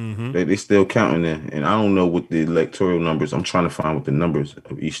 Mm-hmm. They still counting it, and I don't know what the electoral numbers. I'm trying to find what the numbers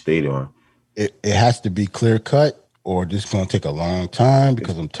of each state are. It has to be clear cut, or this is going to take a long time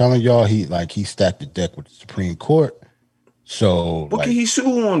because I'm telling y'all, he stacked the deck with the Supreme Court. So what can he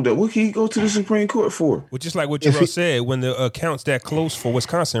sue on though? What can he go to the Supreme Court for? Well, just like what Jarrell said, when the account's that close for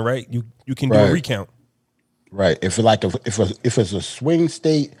Wisconsin, right? You can do a recount. Right. If it's a swing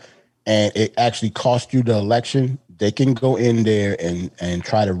state and it actually cost you the election, they can go in there and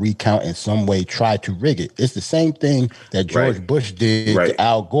try to recount in some way, try to rig it. It's the same thing that George Bush did to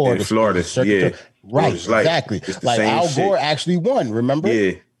Al Gore in Florida. Yeah. Right. Exactly. Like Al Gore actually won, remember?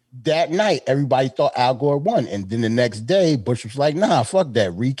 Yeah. That night, everybody thought Al Gore won. And then the next day, Bush was like, nah, fuck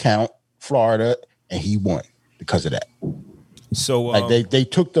that. Recount Florida. And he won because of that. So like they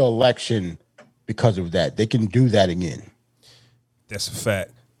took the election because of that. They can do that again. That's a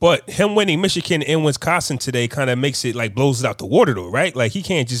fact. But him winning Michigan and Wisconsin today kind of makes it like blows it out the water, though, right? Like he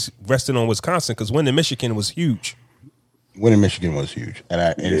can't just rest it on Wisconsin because winning Michigan was huge. Winning Michigan was huge,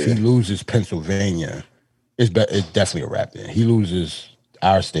 and if he loses Pennsylvania, it's definitely a wrap. Then he loses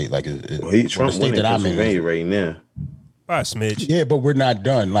our state, like Trump winning Pennsylvania right now. By a smidge. Yeah, but we're not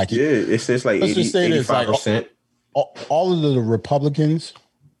done. Like it says like 85%. All of the Republicans,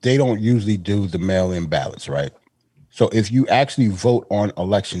 they don't usually do the mail-in ballots, right? So if you actually vote on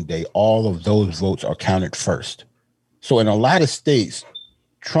election day, all of those votes are counted first. So in a lot of states,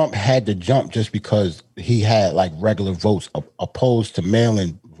 Trump had to jump just because he had like regular votes opposed to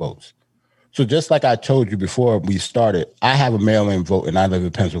mail-in votes. So just like I told you before we started, I have a mail-in vote and I live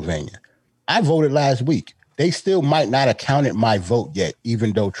in Pennsylvania. I voted last week. They still might not have counted my vote yet,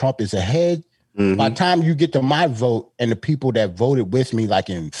 even though Trump is ahead. Mm-hmm. By the time you get to my vote and the people that voted with me, like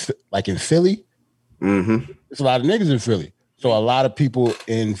in Philly, there's a lot of niggas in Philly. So a lot of people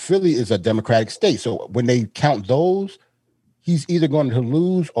in Philly is a Democratic state. So when they count those, he's either going to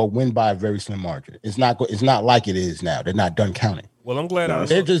lose or win by a very slim margin. It's not like it is now. They're not done counting. Well, I'm glad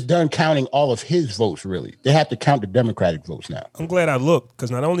they're just done counting all of his votes. Really, they have to count the Democratic votes now. I'm glad I looked because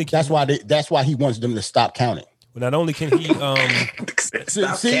not only that's why he wants them to stop counting. Well, not only can he see what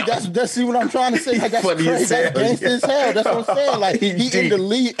I'm trying to say. Like, that's crazy. That's gangster as hell. That's what I'm saying. Like he in the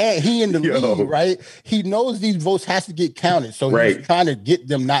lead, and he in the lead, right? He knows these votes has to get counted, so he's trying to get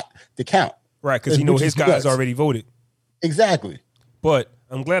them not to count, right? Because he know his guys already voted. Exactly. But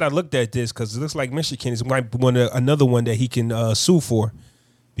I'm glad I looked at this because it looks like Michigan is another one that he can sue for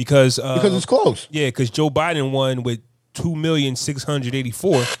because it's close. Yeah, because Joe Biden won with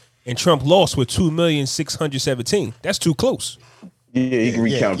 2,684,000 and Trump lost with 2,617,000. That's too close. Yeah, he can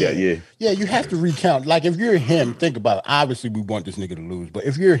recount that. Yeah, you have to recount. Like if you're him, think about it. Obviously, we want this nigga to lose, but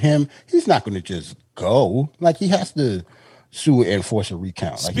if you're him, he's not going to just go. Like he has to sue and force a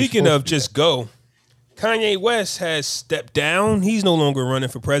recount. Speaking of just go. Kanye West has stepped down. He's no longer running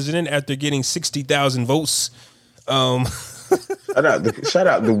for president after getting 60,000 votes. Shout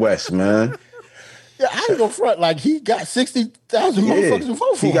out to West, man. Yeah, I ain't gonna front. Like he got 60,000 motherfuckers to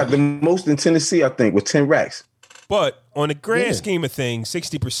vote for. He got the most in Tennessee, I think, with 10 racks. But on the grand scheme of things,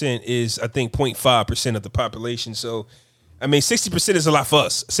 60% is, I think, 0.5% of the population. So, I mean, 60% is a lot for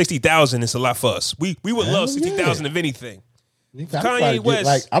us. 60,000 is a lot for us. We would love 60,000 of anything. Kanye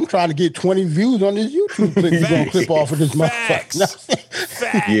West, I'm trying to get 20 views on this YouTube clip. You're gonna clip off of this motherfucker.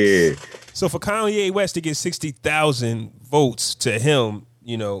 Facts. Yeah. So for Kanye West to get 60,000 votes to him,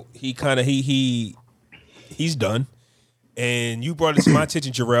 you know, he's done. And you brought it to my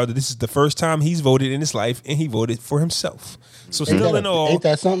attention, Jarrell, that this is the first time he's voted in his life, and he voted for himself. So still in all, ain't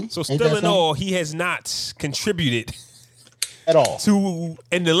that something? So still in all, he has not contributed at all to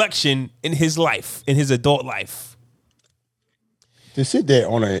an election in his life, in his adult life. To sit there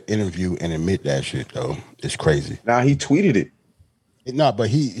on an interview and admit that shit, though, is crazy. Nah, he tweeted it. No, but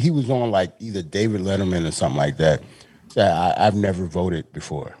he was on like either David Letterman or something like that. Said, I've never voted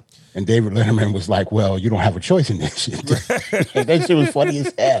before. And David Letterman was like, well, you don't have a choice in this shit. That shit was funny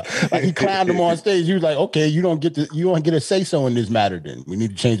as hell. Like he clowned him on stage. He was like, okay, you don't get a say-so in this matter then. We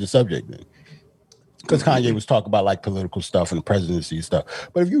need to change the subject then. Because Kanye was talking about like political stuff and presidency stuff.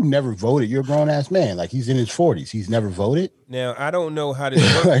 But if you never voted, you're a grown-ass man. Like he's in his 40s. He's never voted. Now, I don't know how this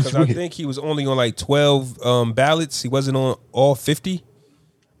works because I think he was only on like 12 ballots. He wasn't on all 50.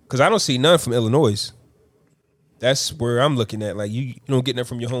 Because I don't see none from Illinois. That's where I'm looking at. Like you don't get none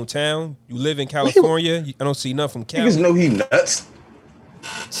from your hometown. You live in California. I don't see none from Cali. You just know he nuts.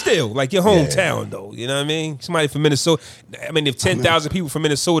 Still, like your hometown though. You know what I mean? Somebody from Minnesota. I mean, if 10,000 people from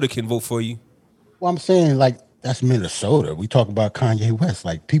Minnesota can vote for you. Well, I'm saying like that's Minnesota. We talk about Kanye West.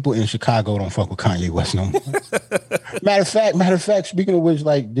 Like people in Chicago don't fuck with Kanye West no more. Matter of fact. Speaking of which,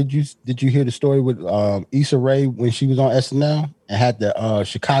 like, did you hear the story with Issa Rae when she was on SNL and had the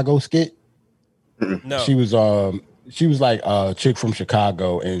Chicago skit? No, she was like a chick from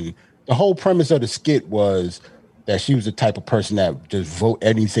Chicago, and the whole premise of the skit was that she was the type of person that just vote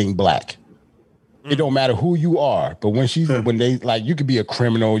anything black. It don't matter who you are, but when they like, you could be a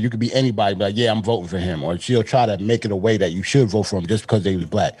criminal, you could be anybody, but like, yeah, I'm voting for him, or she'll try to make it a way that you should vote for him just because they was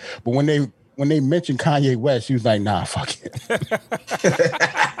black. But when they mentioned Kanye West, she was like, nah, fuck it.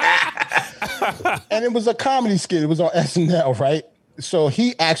 And it was a comedy skit. It was on SNL, right? So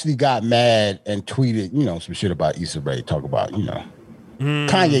he actually got mad and tweeted, some shit about Issa Rae, talk about,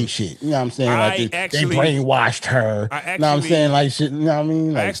 Kanye shit. You know what I'm saying? Like they brainwashed her. You know what I'm saying? Like shit, you know what I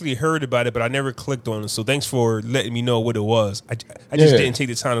mean? Like, I actually heard about it, but I never clicked on it. So thanks for letting me know what it was. I just didn't take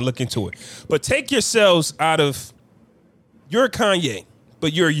the time to look into it. But take yourselves out of, you're Kanye,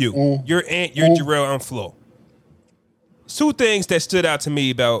 but you're you. You're Jarrell, I'm Flo. two things that stood out to me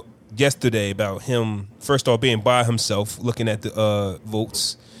about yesterday about him. First off, being by himself, looking at the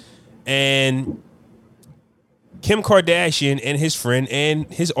votes, and Kim Kardashian and his friend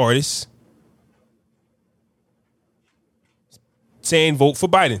and his artist saying vote for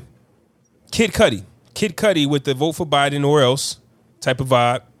Biden. Kid Cudi with the vote for Biden or else type of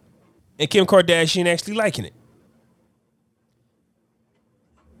vibe, and Kim Kardashian actually liking it.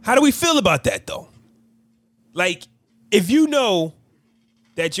 How do we feel about that though? Like, if you know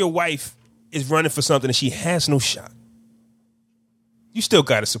that your wife is running for something and she has no shot, you still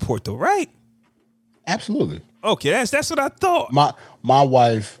got to support though, right? Absolutely. Okay, that's what I thought. My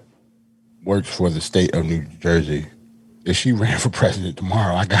wife works for the state of New Jersey. If she ran for president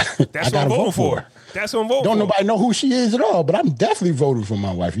tomorrow, I got to vote for her. That's what I'm voting for. Don't nobody know who she is at all, but I'm definitely voting for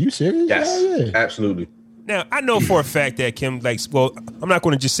my wife. Are you serious? Yes, yeah. Absolutely. Now, I know for a fact that Kim likes, well, I'm not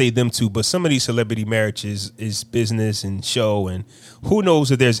going to just say them two, but some of these celebrity marriages is business and show, and who knows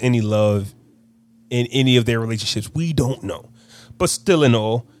if there's any love in any of their relationships. We don't know. But still in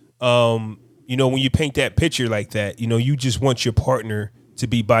all, you know, when you paint that picture like that, you know, you just want your partner to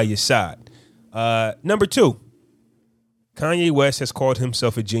be by your side. Number two, Kanye West has called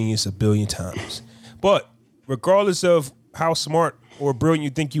himself a genius 1 billion times. But regardless of how smart or brilliant you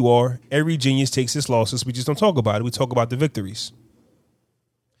think you are, every genius takes his losses. We just don't talk about it. We talk about the victories.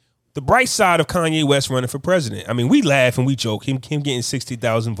 The bright side of Kanye West running for president. I mean, we laugh and we joke. Him getting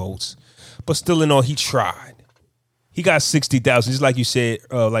 60,000 votes. But still in all, he tried. He got 60,000, just like you said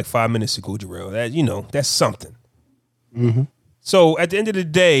like 5 minutes ago, Jarrell. That, you know, that's something. Mm-hmm. So at the end of the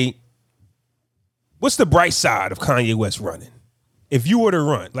day, what's the bright side of Kanye West running? If you were to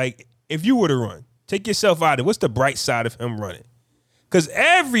run, take yourself out of it. What's the bright side of him running? Because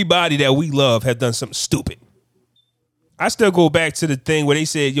everybody that we love have done something stupid. I still go back to the thing where they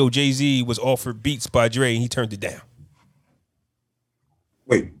said, yo, Jay-Z was offered Beats by Dre and he turned it down.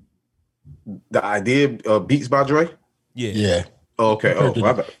 Wait, the idea of Beats by Dre? Yeah. Oh, okay.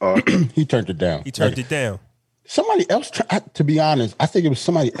 He turned it down. He turned it down. Somebody else, to be honest, I think it was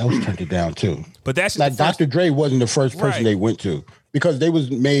somebody else turned it down too. But that's like Dr. Dre wasn't the first person they went to, because they was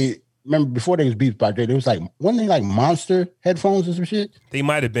made. Remember, before they was Beats by Dre, they was like, wasn't they like Monster headphones or some shit? They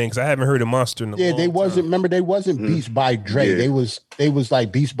might have been, because I haven't heard of Monster in a long they wasn't. time. Remember, they wasn't Beats by Dre. Yeah. They was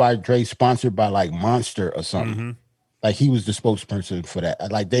like Beats by Dre, sponsored by like Monster or something. Mm-hmm. Like he was the spokesperson for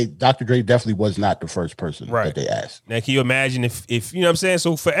that. Like Dr. Dre definitely was not the first person that they asked. Now, can you imagine if you know what I'm saying?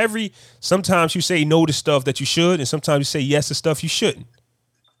 So for sometimes you say no to stuff that you should, and sometimes you say yes to stuff you shouldn't.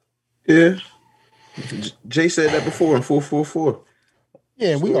 Yeah. Jay said that before in 444.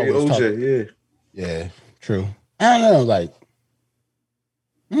 Yeah, we always OJ, talk. Yeah, true. I don't know, like,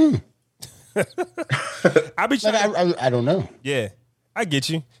 I don't know. Yeah, I get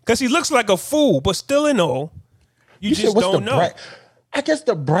you. Because he looks like a fool, but still in all, you just don't know. I guess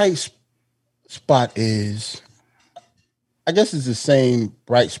the bright spot is, I guess it's the same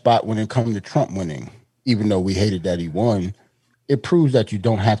bright spot when it comes to Trump winning. Even though we hated that he won, it proves that you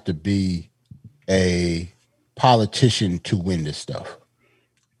don't have to be a politician to win this stuff.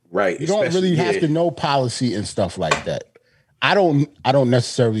 Right. You don't really have to know policy and stuff like that. I don't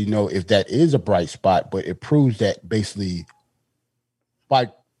necessarily know if that is a bright spot, but it proves that basically by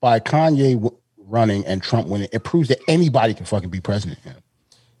Kanye running and Trump winning, it proves that anybody can fucking be president.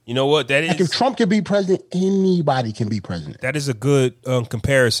 You know what? That is, like, if Trump can be president, anybody can be president. That is a good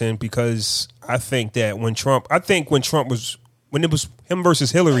comparison, because I think when it was him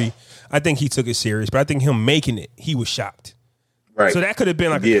versus Hillary, I think he took it serious, but I think him making it, he was shocked. Right. So that could have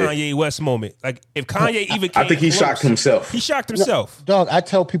been like a Kanye West moment. Like if Kanye even came I think he shocked himself. He shocked himself. No, dog, I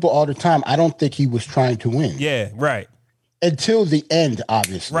tell people all the time, I don't think he was trying to win. Yeah, right. Until the end,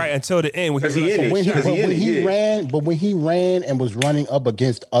 obviously. Right, until the end. When he ran and was running up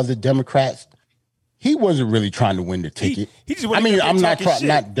against other Democrats, he wasn't really trying to win the ticket. He just I'm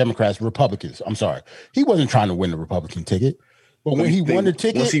not Democrats, Republicans. I'm sorry. He wasn't trying to win the Republican ticket. But when he won the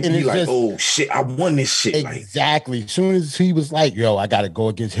ticket, and he like, oh shit, I won this shit. Exactly. As soon as he was like, yo, I got to go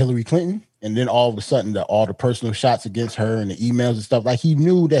against Hillary Clinton, and then all of a sudden, all the personal shots against her and the emails and stuff, like he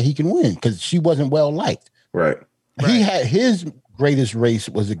knew that he can win because she wasn't well liked. Right. He had his greatest race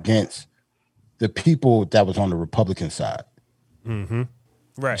was against the people that was on the Republican side. Mm-hmm.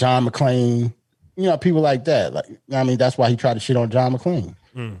 Right. John McClane, people like that. Like, I mean, that's why he tried to shit on John McClane.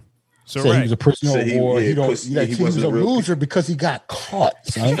 So he was a prisoner of war. He was a loser people. Because he got caught.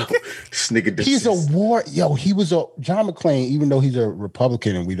 Son. He's a war. John McClane, even though he's a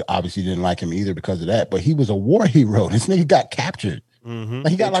Republican, and we obviously didn't like him either because of that, but he was a war hero. This nigga got captured. Mm-hmm.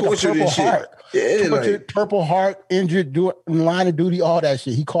 Like, he got like a Purple Heart. Yeah, Purple Heart, injured, in line of duty, all that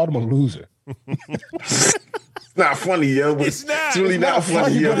shit. He called him a loser. not funny, yo. But It's not. It's really not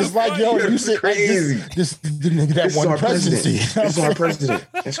funny, yo. But it's like, yo, you said crazy. This the nigga that won the presidency. This is our president.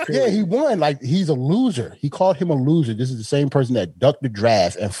 That's crazy. Yeah, he won. Like, he's a loser. He called him a loser. This is the same person that ducked the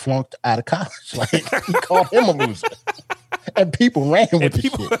draft and flunked out of college. Like, he called him a loser. And people ran with the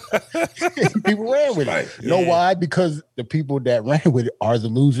shit. People ran with it. You know why? Because the people that ran with it are the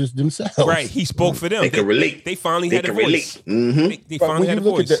losers themselves. Right. He spoke for them. They can relate. They finally had a voice. Mm-hmm. They finally had a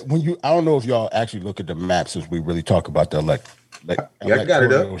voice. I don't know if y'all actually look at the map since we really talk about the I got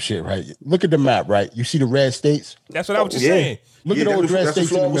it up. shit, right? Look at the map, right? You see the red states? That's what I was just saying. Look at those red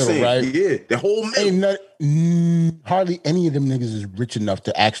states in the middle, right? Yeah, the whole middle. Hardly any of them niggas is rich enough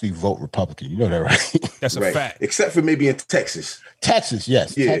to actually vote Republican. You know that, right? That's a fact. Except for maybe in Texas. Texas,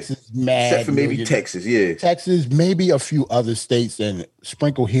 yes. Yeah. Texas, mad. Except for maybe Texas, yeah. Texas, maybe a few other states and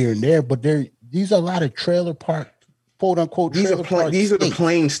sprinkle here and there, but these are a lot of trailer park, quote unquote. These are the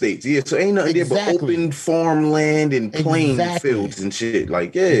plain states, yeah. So ain't nothing there but open farmland and plain fields and shit.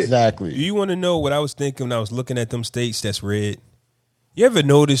 Like, yeah, exactly. Do you want to know what I was thinking when I was looking at them states that's red? You ever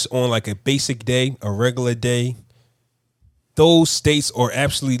notice on like a basic day, a regular day, those states are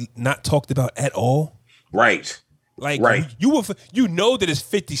absolutely not talked about at all? Right. Like, you know that it's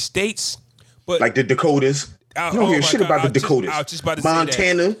 50 states, but like the Dakotas. You don't hear shit about the Dakotas. I was just about to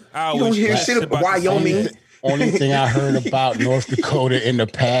Montana. Say that. You don't hear shit about Wyoming. Only thing I heard about North Dakota in the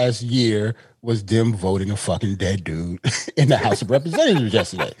past year was them voting a fucking dead dude in the House of Representatives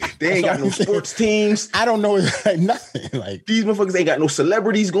yesterday. They ain't got no sports teams. I don't know. It's like nothing. Like, these motherfuckers ain't got no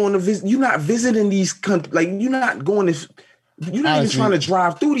celebrities going to visit. You're not visiting these countries. Like, you're not going to. You're not even trying to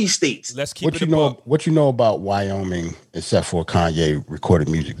drive through these states. Let's keep it what you know about Wyoming, except for Kanye recorded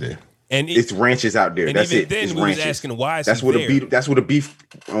music there. And it's ranches out there. That's it. Then it's we ranches. was asking why. That's where the beef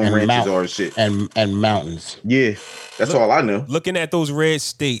on ranches are and shit. And mountains. Yeah, that's all I know. Looking at those red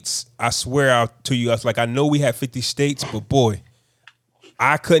states, I swear out to you, I was like, I know we have 50 states, but boy,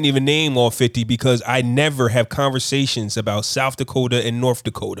 I couldn't even name all 50 because I never have conversations about South Dakota and North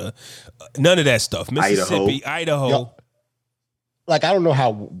Dakota. None of that stuff. Mississippi, Idaho. Yo, like, I don't know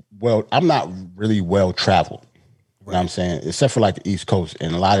how well, I'm not really well traveled. You know what I'm saying? Except for like the East Coast.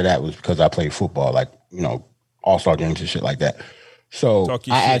 And a lot of that was because I played football, like, you know, all-star games and shit like that. So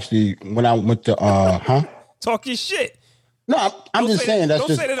actually, when I went to, Talk your shit. No, I'm just saying that's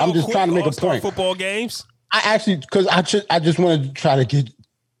just, I'm just trying to make a point. Football games. I actually, because I just wanted to try to get,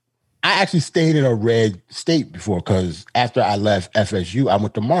 I actually stayed in a red state before because after I left FSU, I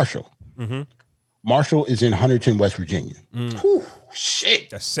went to Marshall. Mm-hmm. Marshall is in Huntington, West Virginia. Whew, shit.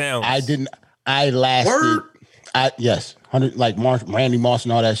 That sounds. I lasted. Yes, like Randy Moss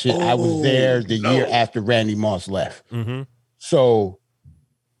and all that shit. I was there the year after Randy Moss left. Mm-hmm. So,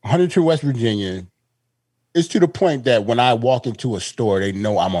 Huntington, West Virginia, is to the point that when I walk into a store, they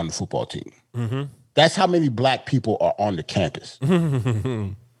know I'm on the football team. Mm-hmm. That's how many black people are on the campus.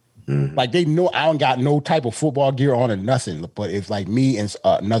 Like, they know I don't got no type of football gear on or nothing. But if like me and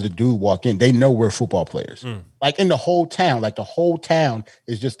another dude walk in, they know we're football players. Like in the whole town, like the whole town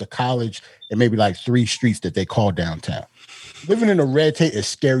is just a college and maybe like 3 streets that they call downtown. Living in a red tape is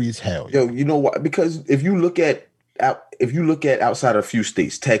scary as hell. Yo, you know what? Because if you look at outside of a few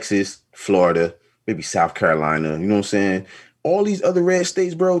states, Texas, Florida, maybe South Carolina, you know what I'm saying? All these other red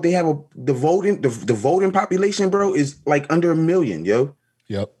states, bro, they have the voting population, bro, is like under 1 million, yo.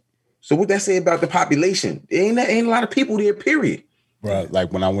 Yep. So what that say about the population? Ain't a lot of people there, period. Right.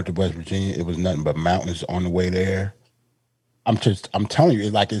 Like when I went to West Virginia, it was nothing but mountains on the way there. I'm telling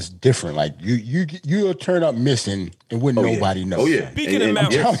you, it's different. Like you'll turn up missing and wouldn't nobody know. Oh yeah. Speaking of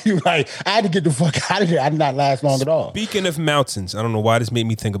mountains, I'm telling you, like, I had to get the fuck out of there. I did not last long at all. Speaking of mountains, I don't know why this made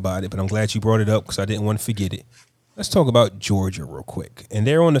me think about it, but I'm glad you brought it up because I didn't want to forget it. Let's talk about Georgia real quick. And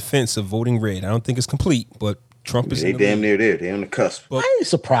they're on the fence of voting red. I don't think it's complete, but Trump is. They damn near there. They're on the cusp. But I ain't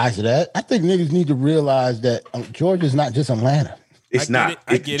surprised at that. I think niggas need to realize that Georgia's not just Atlanta. It's not.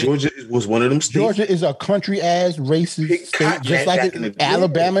 Georgia was one of them states. Georgia is a country ass racist state, just like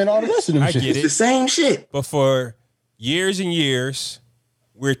Alabama and all the rest of them shit. It's the same shit. But for years and years,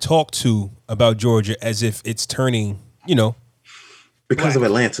 we're talked to about Georgia as if it's turning, because of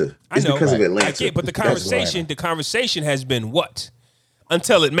Atlanta. It's because of Atlanta. I get, but the conversation has been what?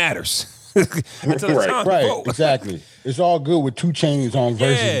 Until it matters. Until it's time to vote. Exactly. It's all good with 2 Chainz on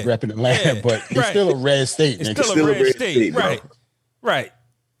versus repping Atlanta, but it's still a red state. It's still a red state. Right.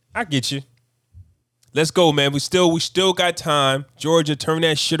 I get you. Let's go, man. We still got time. Georgia, turn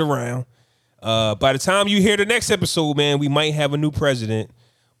that shit around. By the time you hear the next episode, man, we might have a new president,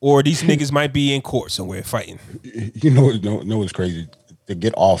 or these niggas might be in court somewhere fighting. You know what's crazy? To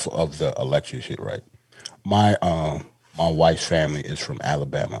get off of the election shit, right? My my wife's family is from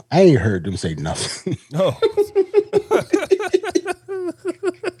Alabama. I ain't heard them say nothing. No.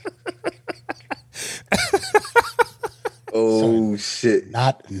 Oh shit!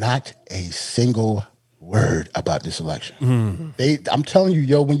 Not a single word about this election. I'm telling you,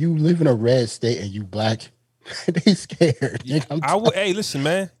 yo, when you live in a red state and you black, they scared. Hey, listen,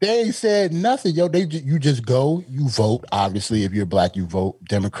 man. They ain't said nothing, yo. You just go, you vote. Obviously, if you're black, you vote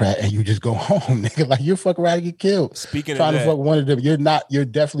Democrat, and you just go home, nigga. Like you're fucking around to get killed. Speaking trying of to that, fuck one of them. You're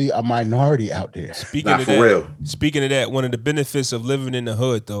definitely a minority out there. Speaking of that, one of the benefits of living in the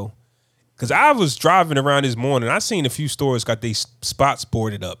hood, though. Because I was driving around this morning, I seen a few stores got these spots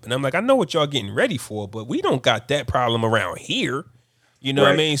boarded up. And I'm like, I know what y'all getting ready for, but we don't got that problem around here. You know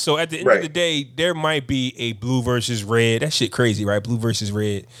what I mean? So at the end of the day, there might be a blue versus red. That shit crazy, right? Blue versus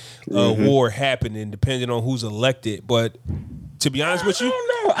red war happening depending on who's elected. But to be honest with you, I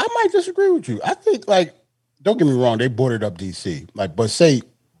don't know. I might disagree with you. I think, like, don't get me wrong, they boarded up DC. Like, but say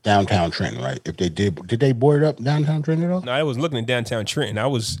downtown Trenton, right? If they did they board it up downtown Trenton at all? No, I was looking at downtown Trenton. I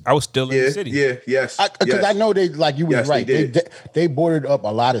was still in the city. Yes. Because I know they, like you were right. They boarded up a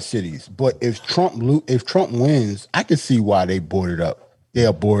lot of cities. But if Trump wins, I can see why they boarded up.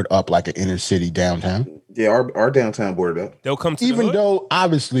 They'll board up like an inner city downtown. Yeah, our downtown boarded up. They'll come to even the hood? Though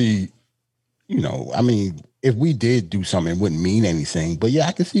obviously, you know, I mean, if we did do something, it wouldn't mean anything. But yeah,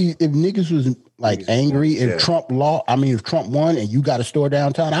 I can see if niggas was like angry, if Trump won and you got a store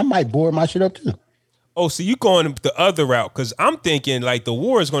downtown, I might board my shit up too. Oh, so you going the other route? Because I'm thinking like the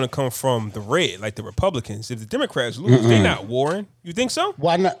war is going to come from the red, like the Republicans. If the Democrats lose, they're not warring. You think so?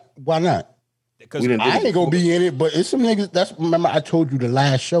 Why not? Because I ain't gonna be in it, but it's some niggas. Remember I told you the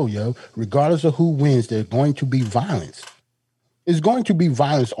last show, yo. Regardless of who wins, there's going to be violence. It's going to be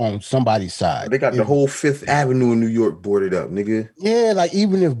violence on somebody's side. They got the whole Fifth Avenue in New York boarded up, nigga. Yeah, like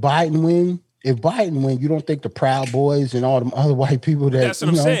even if Biden win, you don't think the Proud Boys and all them other white people that's what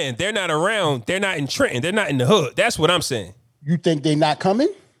I'm saying. They're not around. They're not in Trenton. They're not in the hood. That's what I'm saying. You think they're not coming?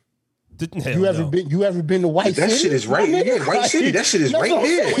 You ever been to White City? That shit is right there. White City. That shit is right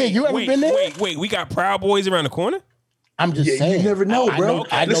there. You ever been there? Wait. We got Proud Boys around the corner? I'm just saying. You never know, bro.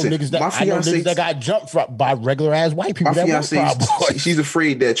 I know niggas that got jumped by regular ass white people. My fiance, she's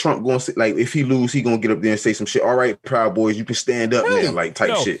afraid that Trump going to, like, if he lose, he gonna get up there and say some shit. All right, Proud Boys, you can stand up now, like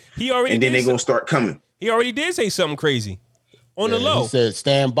type shit. And then they gonna start coming. He already did say something crazy. On the low. He said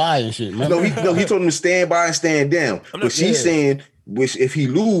stand by and shit. No, he told him to stand by and stand down. But she's saying, which if he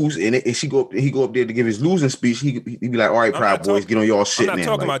lose and he go up there to give his losing speech, he be like, all right, Proud Boys, get on y'all shit now. I'm not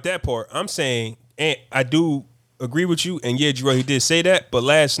talking about that part. I'm saying, and I do agree with you, and yeah, Jerome, he did say that, but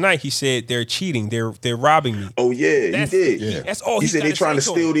last night he said they're cheating, they're robbing me. Oh yeah, he did. Yeah. That's all he said. They're trying to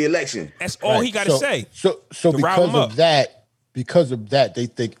steal the election. That's all he got to say. So because of that, they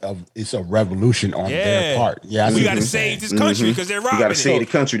think of it's a revolution on their part. Yeah, we got to save this country because they're robbing. We got to save the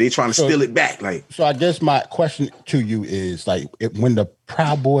country. They trying to steal it back. Like, so I guess my question to you is like, when the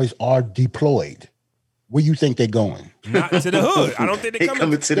Proud Boys are deployed, where you think they're going? Not to the hood. I don't think they're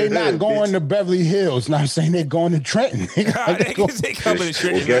coming to the hood. They're not going to Beverly Hills. Not saying they're going to Trenton. They coming to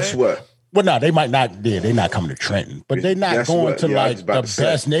Trenton. Well, guess what? Well, no, they might not. Yeah, they're not coming to Trenton, but they're not going to like the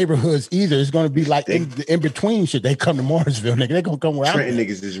best neighborhoods either. It's going to be like in between shit. They come to Morrisville, nigga. They gonna come where Trenton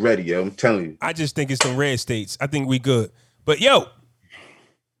niggas is ready, yo. I'm telling you. I just think it's some red states. I think we good. But yo,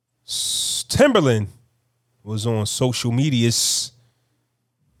 Timberland was on social medias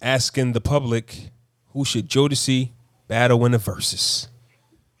asking the public who should Jodeci battle in the verses.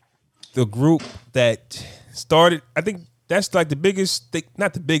 The group that started, I think. That's like the biggest,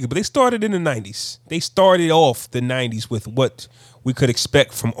 not the biggest, but they started in the 90s. They started off the 90s with what we could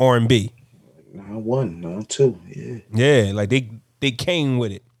expect from R&B. 9-1, 9-2, yeah. Yeah, like they came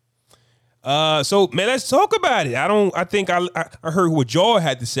with it. So, man, let's talk about it. I think I heard what y'all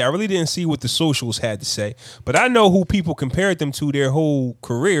had to say. I really didn't see what the socials had to say. But I know who people compared them to their whole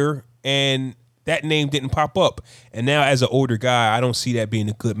career, and that name didn't pop up. And now, as an older guy, I don't see that being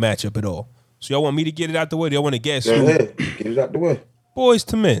a good matchup at all. So y'all want me to get it out the way? Do y'all want to guess? Go ahead. Get it out the way. Boys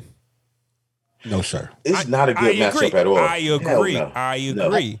to Men. No, sir. It's not a good matchup at all. I agree. No. I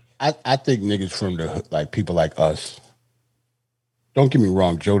agree. I think niggas from the, like, people like us. Don't get me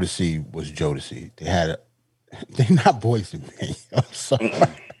wrong. Jodeci was Jodeci. They're not Boys to Men. I'm sorry.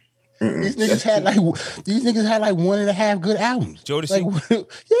 These niggas had like 1.5 good albums. Jodeci. Like,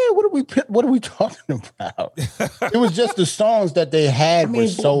 what are we talking about? It was just the songs that they had were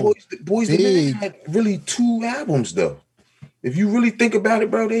so Boys big. Had really 2 albums though. If you really think about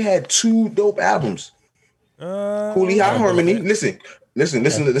it, bro, they had 2 dope albums. Coolie High Harmony. Listen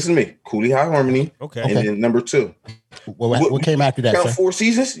to me. Coolie High Harmony. Okay. And then number 2. What came after that? Count 4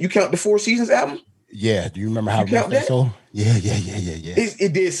 Seasons? You count the 4 Seasons album? Yeah, do you remember how rough that sold? Yeah.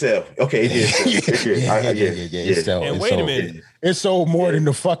 It did sell. Okay, it did sell. It sold. And wait a minute. It sold more than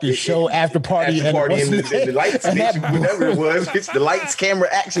the fucking show after party and the lights, whatever it was. It's the lights,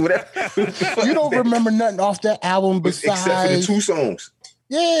 camera, action, whatever. You don't remember nothing off that album besides except for the 2 songs.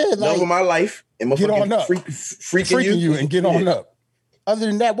 Yeah, like Love of My Life and Get On Up, freaking you and Get On Up. Other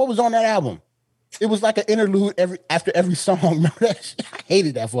than that, what was on that album? It was like an interlude after every song. Remember that shit? I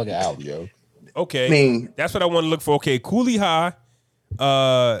hated that fucking album, yo. Okay, I mean, that's what I want to look for. Okay, Coolie High,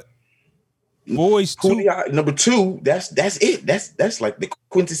 Boys Coolie 2. High, number 2. That's it. That's like the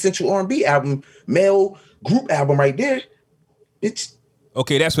quintessential R&B album, male group album right there. It's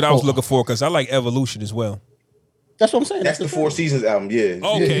okay. That's what I was looking for because I like Evolution as well. That's what I'm saying. That's the 4 Seasons album. Yeah.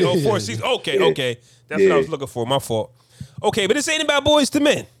 Okay. 4 Seasons. Okay. That's what I was looking for. My fault. Okay, but this ain't about Boys to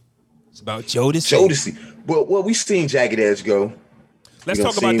Men. It's about Jodeci. Well, we seen Jagged Edge go. Let's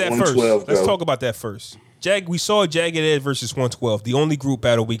talk about that first. Let's talk about that first. We saw Jagged Edge versus 112, the only group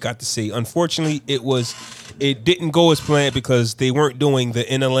battle we got to see. Unfortunately, it didn't go as planned because they weren't doing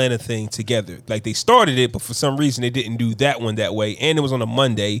the In Atlanta thing together. Like they started it, but for some reason they didn't do that one that way. And it was on a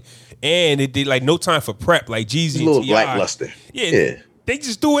Monday, and it did like no time for prep, like Jeezy and a little T.I. lackluster. Yeah, they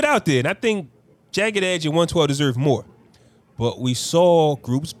just threw it out there, and I think Jagged Edge and 112 deserve more. But we saw a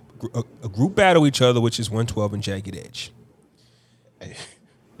group battle each other, which is 112 and Jagged Edge.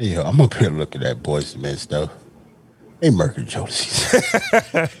 Yeah, I'm up here looking at Boys and Men stuff. They murdered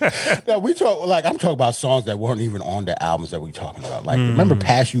Jodeci. Now I'm talking about songs that weren't even on the albums that we talking about. Like, remember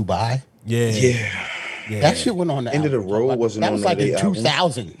Pass You By? Yeah. That shit went on the End of the Road wasn't on that. Was like in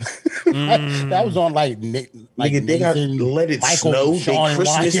 2000. That was on like nigga, they got Let It Snow, their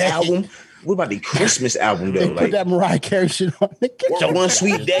Christmas album. What about the Christmas album though? They put that Mariah Carey shit on. One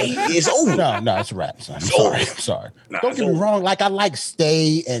Sweet Day is over. No, it's a rap, son. I'm sorry. Don't get me wrong. Like I like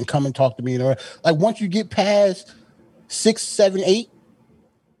Stay and Come and Talk to Me. Like once you get past 6, 7, 8,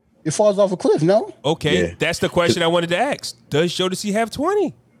 it falls off a cliff. No. Okay, that's the question I wanted to ask. Does Jodeci have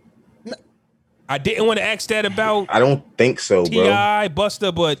 20? No. I didn't want to ask that about. I don't think so, bro. T.I.,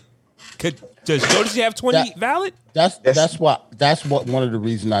 Busta, but does Jodeci have 20 valid? That's what one of the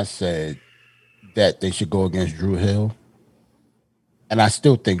reasons I said that they should go against Dru Hill, and I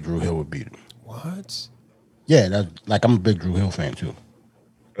still think Dru Hill would beat him. What? Yeah, I'm a big Dru Hill fan too.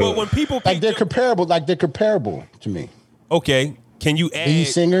 But when people they're comparable to me. Okay, can you add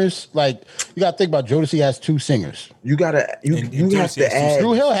these singers? Like you got to think about Jodeci has 2 singers. You have to add.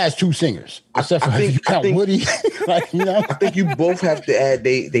 Dru Hill has 2 singers. Except for if you count Woody. I think you both have to add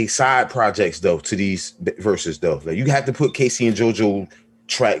they side projects though to these verses though. Like you have to put Casey and JoJo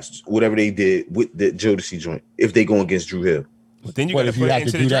tracks, whatever they did with the Jodeci joint, if they go against Dru Hill. But then if you have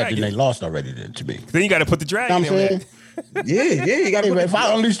to do that, then they lost already. Then to me, then you got to put the dragon in there. Yeah, you got to. If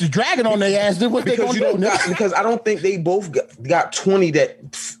I unleash the dragon on their ass, then what they gonna do? Because I don't think they both got 20 that.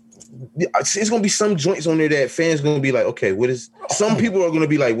 It's gonna be some joints on there that fans gonna be like, okay, what is? Some people are gonna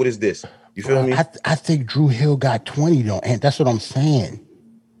be like, what is this? You feel me? I think Dru Hill got 20 though, and that's what I'm saying.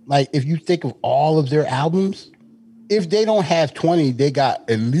 Like, if you think of all of their albums, if they don't have 20, they got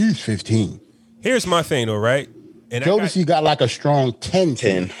at least 15. Here's my thing though, right? And Jodeci got like a strong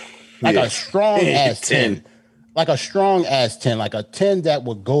 10. Like a strong ass 10. Like a strong ass 10, like a 10 that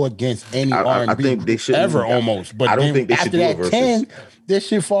would go against any R&B ever almost. But I don't think they should do a versus. 10, this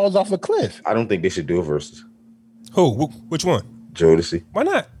shit falls off a cliff. I don't think they should do a versus. Who? Which one? Jodeci. Why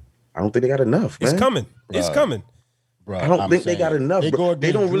not? I don't think they got enough, man. It's coming. It's coming. Bro, I don't think they got enough.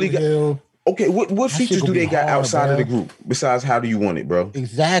 They don't really got. Okay, what features do they got outside of the group besides How Do You Want It, bro?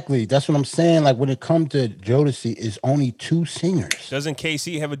 Exactly. That's what I'm saying. Like when it comes to Jodeci, it's only 2 singers. Doesn't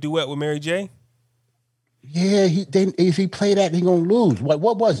KC have a duet with Mary J? Yeah, if he play that, he gonna lose. What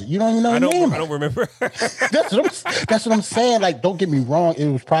was it? You don't even know. I don't remember. That's what I'm saying. Like, don't get me wrong. It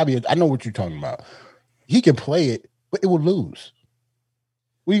was probably. I know what you're talking about. He can play it, but it will lose.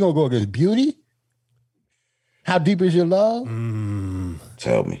 We gonna go against Beauty? How Deep Is Your Love?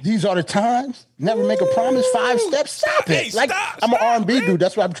 Tell me. These Are the Times. Never Make a Promise. 5 Steps. Stop it. Hey, like I'm an R&B dude.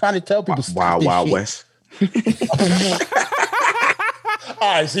 That's what I'm trying to tell people. Wild West.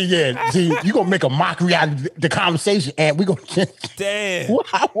 All right, see, you gonna make a mockery out of the conversation, and we gonna damn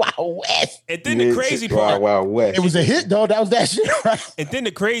Wild West. And then the crazy part, Wild West. It was a hit though. That was that shit, right? And then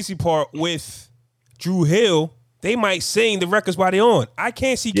the crazy part with Dru Hill, they might sing the records while they're on. I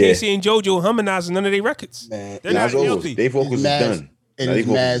can't see Casey and JoJo harmonizing none of their records. Man, they're not guilty. Their vocals is done. And it's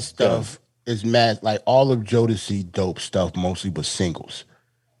mad stuff. It's mad. Like all of Jodeci dope stuff mostly was singles.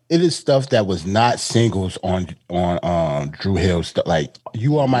 It is stuff that was not singles on Dru Hill stuff. Like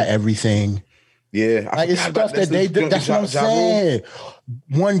You Are My Everything. Yeah, like it's stuff that they did. That's what I'm saying.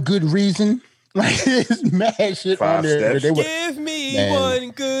 One Good Reason. Like there's mad shit 5 on there. steps. Give me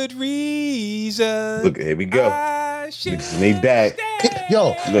one good reason. Look, here we go. Niggas made back.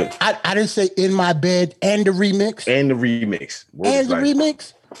 Yo, Look. I didn't say In My Bed and the remix. And the remix.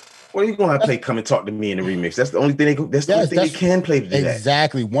 Remix. Well, you gonna have to play "Come and Talk to Me" in the remix. That's the only thing they can play.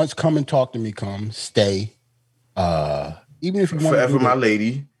 Exactly. Once "Come and Talk to Me" comes, stay. Even if you want Forever My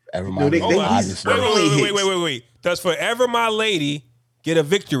Lady. Forever My Lady. Wait. Does Forever My Lady get a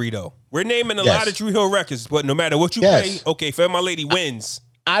victory though? We're naming a lot of Drew Hill records, but no matter what you play, okay, Forever My Lady wins.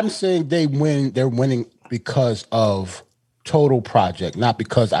 I'm saying they win. They're winning because of total project, not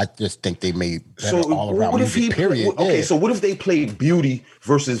because I just think they made better all around music, period. So what if they played Beauty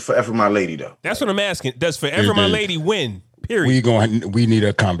versus Forever My Lady though? That's what I'm asking. Does Forever My Lady win? Period. We need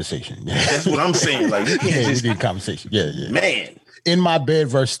a conversation. That's what I'm saying. Like you can't just we need a conversation. Yeah. Man. In My Bed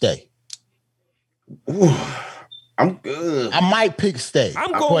versus Stay. Ooh, I'm good. I might pick Stay.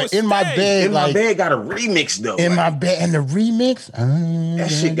 I'm going with In My Bed. In My Bed got a remix though. In My Bed and the remix. That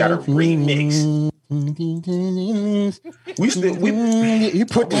shit got a remix. You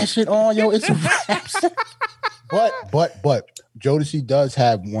put that shit on, yo. It's a rap. But Jodeci does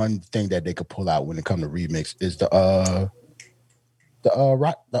have one thing that they could pull out when it comes to remix is the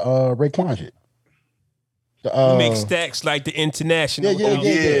Raekwon shit. Make stacks like the international. Yeah.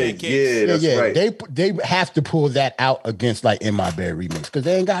 Right. They have to pull that out against like In My Bed remix because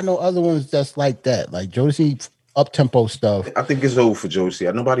they ain't got no other ones that's like that. Like Jodeci up tempo stuff. I think it's old for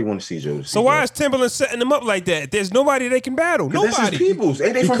Jodeci. Nobody want to see Jodeci. So why is Timbaland setting them up like that? There's nobody they can battle. Nobody. That's his peoples.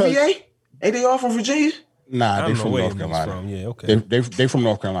 Ain't they from VA? Ain't they all from Virginia? Nah, they from North Carolina. Yeah, okay. They from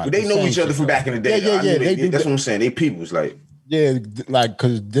North Carolina. They know each other from back in the day. Yeah. That's what I'm saying. They peoples like. Yeah, like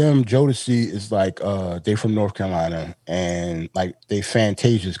because them Jodeci is like they from North Carolina and like they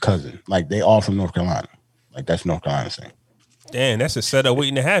Fantasia's cousin. Like they all from North Carolina. Like that's North Carolina thing. Damn, that's a setup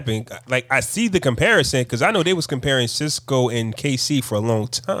waiting to happen. Like I see the comparison because I know they was comparing Cisco and KC for a long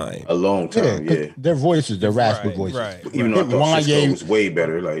time. Yeah. Their voices, their raspy voices. Right. Even though I thought Cisco was way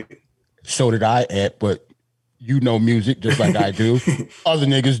better. Like so did I, but you know music just like I do. Other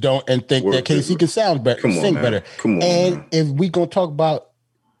niggas don't and think that KC can sound better, sing better. Come on. And if we gonna talk about,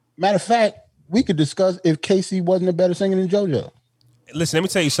 matter of fact, we could discuss if KC wasn't a better singer than JoJo. Listen, let me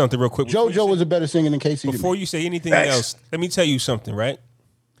tell you something real quick. JoJo was a better singer than KC. Before you say anything else, let me tell you something, right?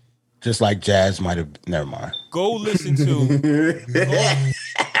 Just like Jazz might have. Never mind. Go listen to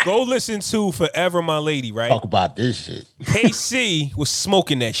Forever My Lady, right? Talk about this shit. KC was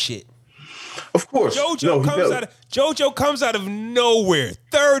smoking that shit. Of course. JoJo comes out of nowhere.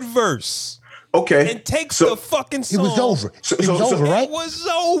 Third verse. Okay. And takes the fucking song. It was over. It was over, right? It was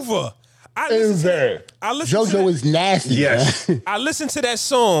over. JoJo is nasty. Yes. I listened to that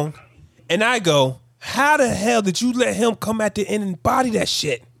song and I go, how the hell did you let him come at the end and body that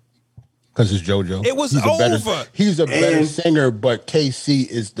shit? Because it's JoJo. It was over. He's a better singer, but KC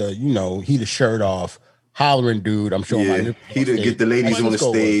is he the shirt off, hollering dude. I'm showing my nipples. He did get the ladies on the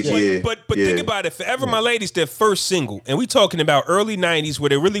stage. But think about it. Forever My Lady's their first single. And we talking about early 90s where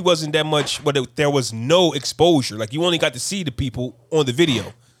there really wasn't that much, there was no exposure. Like you only got to see the people on the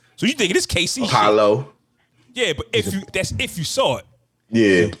video. So you think this KC Hollow. Yeah, but if you saw it.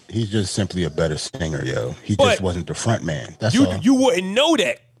 Yeah. He's just simply a better singer, yo. He just wasn't the front man. That's all. You wouldn't know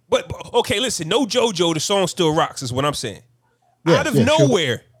that. But okay, listen, no JoJo, the song still rocks, is what I'm saying. Out of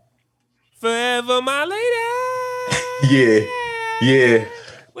nowhere. Forever My Lady. Yeah.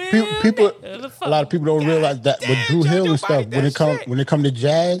 People, a lot of people don't realize that with Drew Hill and stuff, when it come to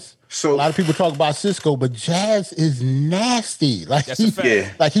Jazz, a lot of people talk about Cisco, but Jazz is nasty. Like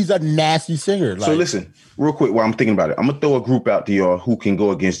he's a nasty singer. So listen, real quick while I'm thinking about it, I'm gonna throw a group out to y'all who can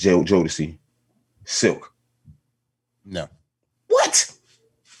go against Jodeci. Silk. No. What?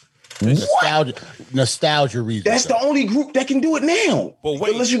 Nostalgia reason. That's the only group that can do it now. But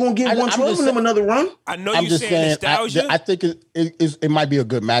wait, unless you're gonna give 112 of them another run. I know you're saying nostalgia. I think it might be a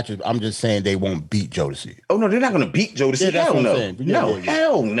good matchup. I'm just saying they won't beat Jodeci. Oh no, they're not gonna beat Jodeci. Yeah, hell no.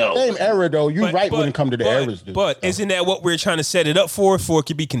 Hell no. Same era though. You're right when it comes to the eras. Dude. But isn't that what we're trying to set it up for? For it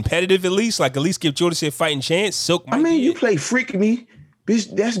could be competitive at least, like at least give Jodeci a fighting chance. Silk. You play Freak Me.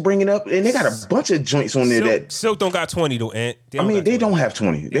 Bitch, that's bringing up, and they got a bunch of joints on there Silk don't got 20 though, Ant. They don't have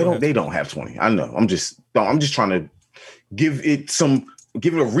 20. They don't have 20. I know. I'm just trying to give it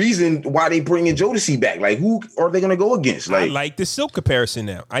a reason why they bringing Jodeci back. Like, who are they gonna go against? I like the Silk comparison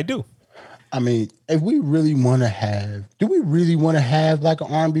now. I do. I mean, if we really want to have, do we really want to have like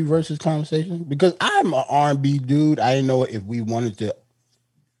an R&B versus conversation? Because I'm an R&B dude. I didn't know if we wanted to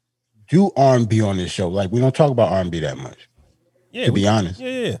do R&B on this show. Like, we don't talk about R&B that much. Yeah, to be honest.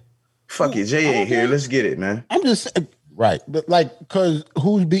 Yeah. Fuck it. Jay ain't here. Let's get it, man. I'm just right. But like, cause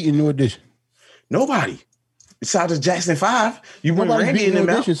who's beating New Edition? Nobody. Besides the Jackson 5, you bring Randy and them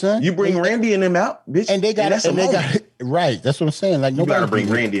out. You bring Randy and them out, bitch. And they got it. Right. That's what I'm saying. Like, you got to bring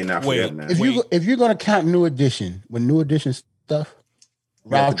Randy in out for that, man. If you're going to count New Edition, with New Edition stuff,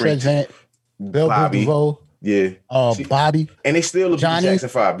 Ralph Tresvant, Bill DeVoe, Bobby. And they still beat the Jackson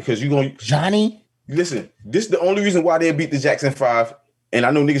 5 because you're going to... Johnny? Listen, this is the only reason why they beat the Jackson 5, and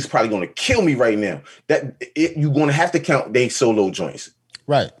I know niggas probably going to kill me right now, you're going to have to count they solo joints.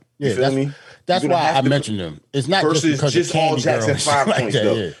 Right. Yeah, you feel me? That's why I mentioned them. It's not versus just all Jackson 5 like points, that,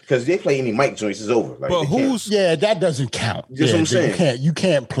 though. Because they play any Mike joints, is over. Like, but that doesn't count. That's what I'm saying. You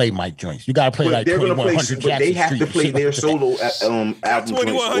can't play Mike joints. You got to play like 2100 Jackson. They have to play their solo album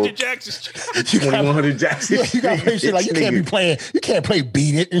 2100 Jackson. 2100 Jackson. Yeah, you got to play shit like you can't be playing. You can't play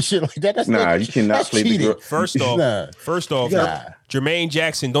Beat It and shit like that. That's you cannot play cheating. First off, Jermaine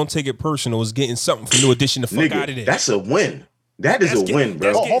Jackson, don't take it personal, is getting something from New Edition the fuck out of there. That's a win. That is a win,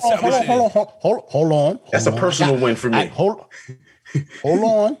 bro. Hold on. That's a personal win for me. Hold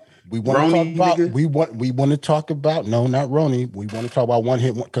on. We want to talk about. We want to talk about. No, not Ronnie. We want to talk about one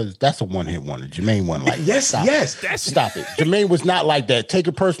hit because that's a one hit wonder. Jermaine wasn't like yes. Stop it. Jermaine was not like that. Take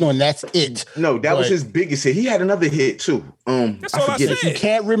it personal, and that's it. No, that was his biggest hit. He had another hit too. That's I forget. If you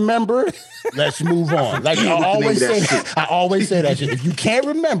can't remember, let's move on. Like I always say that. I always say that shit. If you can't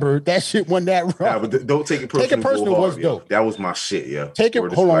remember, that shit wasn't that wrong. Nah, but don't take it personal. Take it personal was dope. That was my shit. Yeah. Take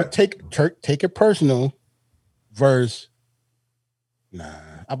it. Hold on. Take it personal. Verse. Nah.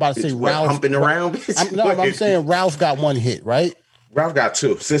 I'm about to say Ralph humping around. I'm saying Ralph got one hit, right? Ralph got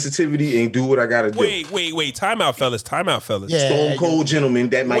two. Sensitivity and Do What I Gotta Do. Wait. Time out, fellas. Yeah, Stone Cold Gentleman,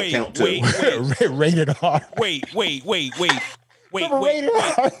 that might count too. Rated R. Wait. Wait. Only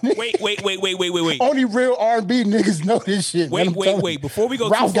real R&B niggas know this shit. Wait. Before we go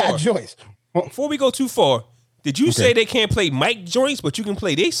Ralph too far. got Joyce. Before we go too far, did you say they can't play Mike joints, but you can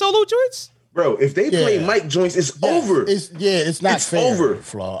play they solo joints? Bro, if they play Mike joints, it's over. It's not fair. Over.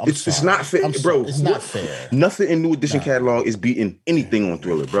 Flaw. It's not fair, bro. It's not fair. Nothing in New Edition catalog is beating anything on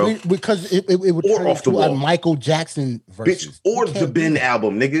Thriller, bro. Because it would turn into a Michael Jackson versus. Or the Ben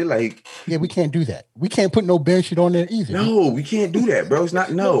album, nigga. Like, yeah, we can't do that. We can't put no Ben shit on there either. No, we can't do that, bro. It's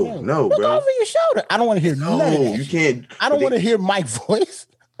not. No, bro. Look over your shoulder. I don't want to hear none of that. You can't. I don't want to hear Mike's voice.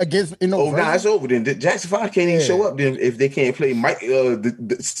 Against it's over. Then Jackson 5 can't even show up. Then if they can't play Mike,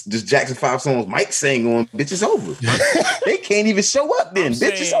 this Jackson 5 songs Mike sang on, bitch, it's over. They can't even show up. Then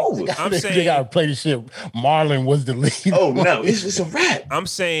it's over. They gotta play the shit. Marlon was the lead. Oh no, it's a rap. I'm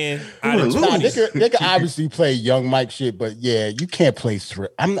saying they could obviously play Young Mike shit, but yeah, you can't play Thriller.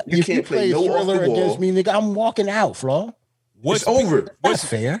 If you play Thriller against me, nigga, I'm walking out, Flaw. It's over. What's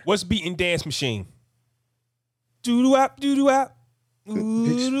fair? What's beating Dance Machine? Doo-doo-wop.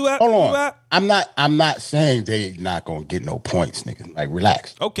 Hold on. I'm not saying they not gonna get no points, nigga. Like,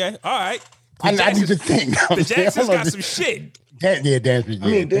 relax. Okay, all right. I need to think. The Jacksons got some shit. Dance Machine. I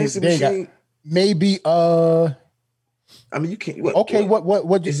mean, Dance Machine. Maybe. I mean, you can't.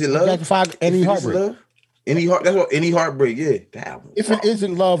 What is it? Love? Jackson 5. Any Heartbreak. That's what Any Heartbreak. Yeah, that one. If it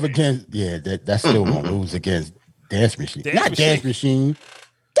isn't Love against, that's still gonna lose against Dance Machine. Dance Machine.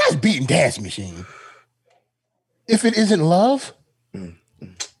 That's beating Dance Machine. If it isn't Love.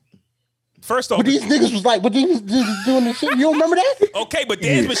 First off, but these niggas was like, but these niggas doing this shit. You don't remember that? Okay, but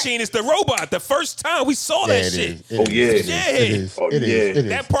Dance Machine is the robot. The first time we saw that shit. It is.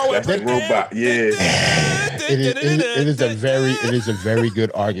 That part with the robot. Yeah. It is a very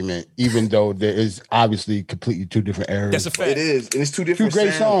good argument, even though there is obviously completely two different eras. That's a fact. It is, and it's two different. Two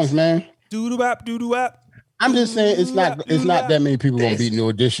great songs, man. Doo-doo-wop. I'm just saying it's not that many people gonna beat New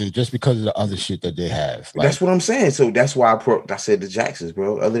Edition just because of the other shit that they have. Like, that's what I'm saying. So that's why I said the Jacksons,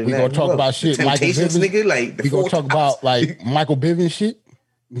 bro. Other than we gonna talk about shit Michael Bivins, nigga. Like we gonna talk about like Michael Bivins shit.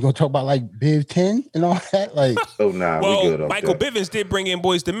 We gonna talk about like Biv 10 and all that. Like, oh nah, well, we good. Michael Bivins did bring in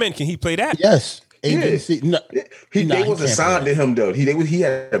Boys II Men. Can he play that? Yes. They wasn't signed to him though. He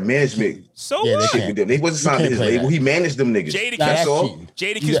had a management. So they wasn't signed to his label. He managed them niggas.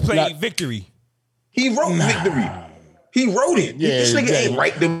 Jadakiss played Victory. He wrote Victory. He wrote it. This nigga ain't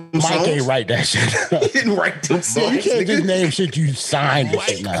write them songs. Mike ain't write that shit. He didn't write them songs. You can't just name shit you signed. Nah.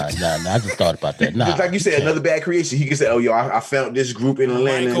 I just thought about that. Nah. Just like you said, another bad creation. He can say, "Oh, yo, I found this group in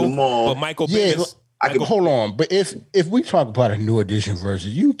Atlanta in the mall." But Michael Bivins. Hold on, but if we talk about a New Edition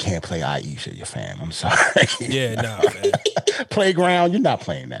version, you can't play Aisha, your fam. I'm sorry. Yeah, no, man. Playground, you're not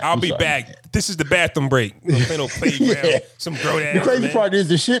playing that. I'll be back. This is the bathroom break. We're playing on playground. Some grown ass. The crazy man. part is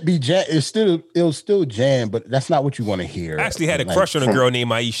the shit be jam. It'll still jam, but that's not what you want to hear. I actually had a crush on a girl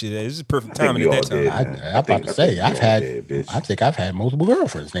named Aisha. This is perfect timing at that time. I'm about to say I think I've had multiple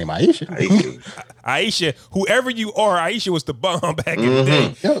girlfriends named Aisha. Aisha, whoever you are, Aisha was the bomb back in the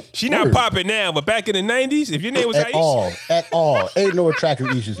day. Yep, She not popping now, but back in the 90s, if your name was Aisha. At all. Ain't no attractive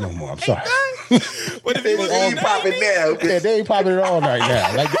Aishas no more. I'm sorry. But if it was They ain't popping now. Yeah, they ain't popping at all right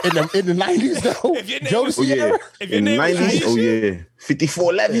now. Like in the 90s though. If your name Jodeci was- era. If your In the name was 90s, Aisha, yeah.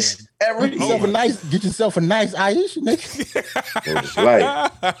 54 Levis. Get yourself a nice Aisha,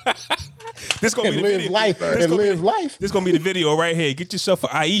 nigga. this gonna be And the live video. life. And live life. This gonna be the video right here. Get yourself an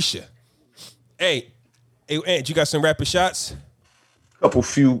Aisha. Hey, Ant, you got some rapid shots? Couple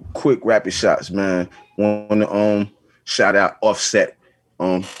few quick rapid shots, man. Want to shout out Offset.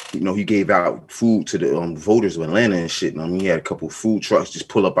 He gave out food to the voters of Atlanta and shit. He had a couple food trucks just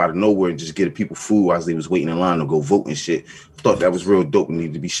pull up out of nowhere and just get people food while they was waiting in line to go vote and shit. Thought that was real dope and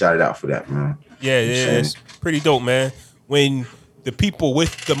needed to be shouted out for that, man. Yeah, it's pretty dope, man. When the people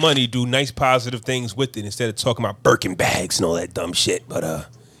with the money do nice, positive things with it instead of talking about Birkin bags and all that dumb shit. But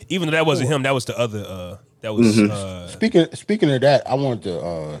even though that wasn't him, that was the other. That was Speaking of that, I wanted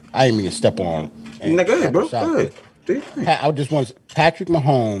to. I didn't mean to step on. Go ahead, bro. Go ahead. I just want Patrick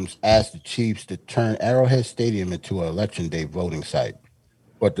Mahomes asked the Chiefs to turn Arrowhead Stadium into an election day voting site,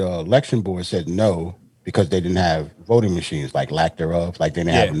 but the election board said no because they didn't have voting machines, like lack thereof, like they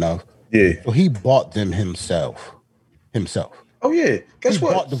didn't have enough. Yeah. So he bought them himself. Oh yeah. Guess he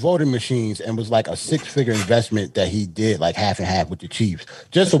what? bought the voting machines and was like a 6-figure investment that he did like half and half with the Chiefs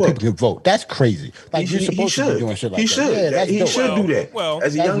just so people can vote. That's crazy. Like you're supposed to be doing shit like that. Yeah, that's he dope. should do that. Well,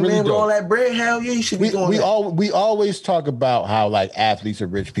 as a young really man with dope. all that bread, hell yeah, he should be doing that. We always talk about how like athletes or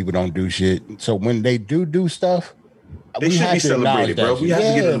rich people don't do shit. So when they do stuff, They we should have be to acknowledge celebrated, bro. that We shit.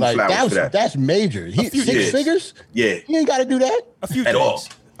 have to give them like flowers for that. That's major. Six figures? Yeah. You ain't got to do that. a few At things. all.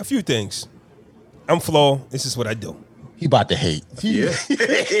 A few things. I'm Flo. This is what I do. He about to hate. Yeah.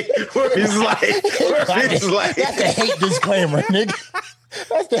 Where his life. That's the hate disclaimer, nigga.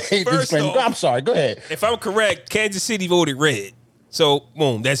 That's the hate First disclaimer. off, I'm sorry. Go ahead. If I'm correct, Kansas City voted red. So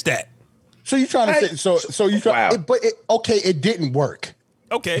boom, that's that. So you trying to say? So you try? Wow. Okay, it didn't work.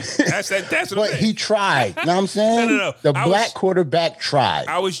 Okay, that's that. That's what I'm But saying. he tried. Know what I'm saying? No. The I black was- quarterback tried.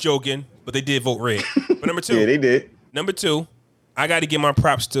 I was joking, but they did vote red. But number two, Yeah, they did. Number two, I got to give my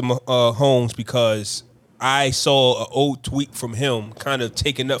props to Holmes because I saw an old tweet from him kind of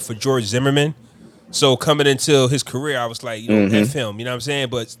taking up for George Zimmerman. So coming into his career, I was like, F him, you know what I'm saying?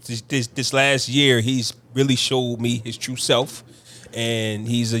 But this last year, he's really showed me his true self. And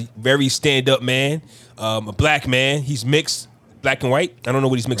he's a very stand-up man, a black man. He's mixed, black and white. I don't know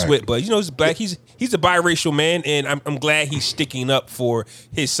what he's mixed with, but he's black. He's a biracial man, and I'm glad he's sticking up for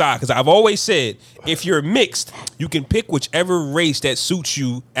his side. Because I've always said, if you're mixed, you can pick whichever race that suits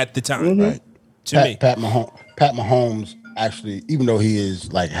you at the time. Right. Pat Mahomes actually, even though he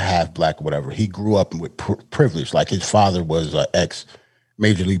is like half black or whatever, he grew up with privilege. Like his father was an ex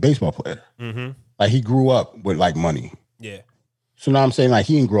Major League Baseball player. Mm-hmm. Like he grew up with like money. Yeah. So now I'm saying like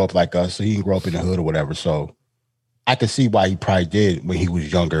he didn't grow up like us, so he didn't grow up in the hood or whatever. So I could see why he probably did when he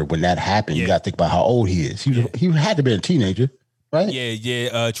was younger. When that happened, you got to think about how old he is. He had to be a teenager, right? Yeah.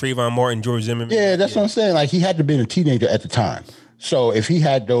 Trayvon Martin, George Zimmerman. Yeah, that's what I'm saying. Like he had to be a teenager at the time. So if he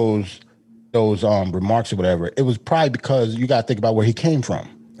had those remarks or whatever, it was probably because you got to think about where he came from.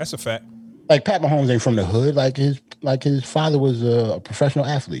 That's a fact. Like Pat Mahomes ain't from the hood. Like his father was a professional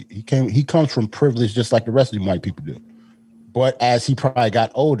athlete. He comes from privilege just like the rest of the white people do. But as he probably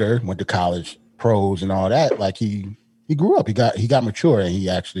got older, went to college, pros and all that, like he grew up. He got mature and he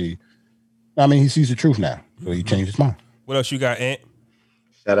actually, he sees the truth now. So he changed his mind. What else you got, Ant?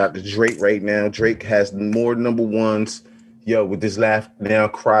 Shout out to Drake right now. Drake has more number ones. Yo, with this laugh now,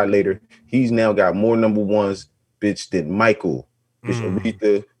 cry later. He's now got more number ones, bitch, than Michael,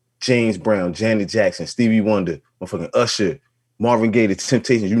 Aretha, James Brown, Janet Jackson, Stevie Wonder, motherfucking Usher, Marvin Gaye, The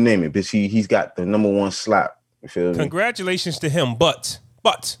Temptations, you name it, bitch. He's got the number one slot. You feel me? Congratulations to him, but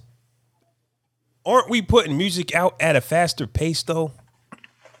aren't we putting music out at a faster pace though?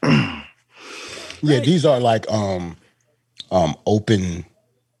 Yeah, these are like open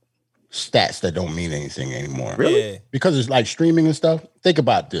stats that don't mean anything anymore. Really? Yeah. Because it's like streaming and stuff. Think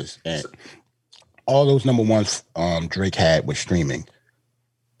about this. And all those number ones Drake had with streaming.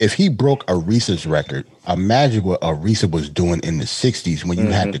 if he broke Aretha's record, imagine what Aretha was doing in the 60s when you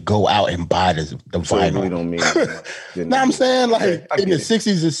had to go out and buy the vinyl. Really don't mean No, I'm saying like in the it.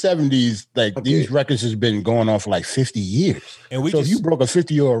 60s and 70s, like these records has been going on for like 50 years. And so if you broke a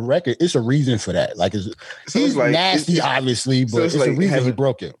 50-year-old record, it's a reason for that. Like he's like, nasty, obviously, but it's like a reason he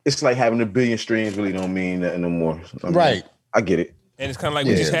broke it. It's like having a billion streams really don't mean nothing no more. I mean, right. I get it. And it's kind of like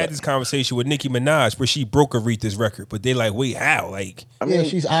we just had this conversation with Nicki Minaj where she broke Aretha's record, but they're like, wait, how? Like, I mean,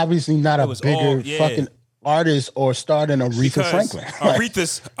 she's obviously not a bigger fucking artist or star than Aretha Franklin.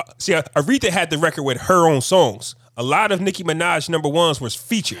 Aretha had the record with her own songs. A lot of Nicki Minaj number ones was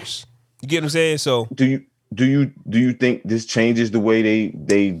features. You get what I'm saying? So do you think this changes the way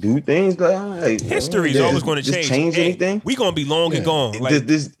they do things? Like, history is always going to change. Change anything? We gonna be long and gone. Like,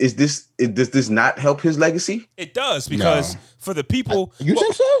 does this not help his legacy? It does because for the people, you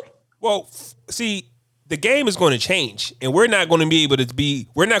think so? Well, see, the game is going to change, and we're not going to be able to be.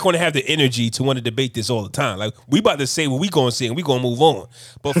 We're not going to have the energy to want to debate this all the time. Like we about to say what we going to say, and we going to move on.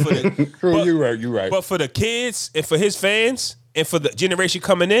 But for the you're right. But for the kids and for his fans and for the generation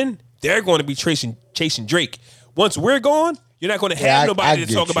coming in, they're going to be chasing Drake. Once we're gone, you're not going to have nobody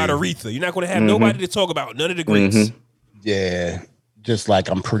to talk about Aretha. You're not going to have nobody to talk about none of the greats. Yeah, just like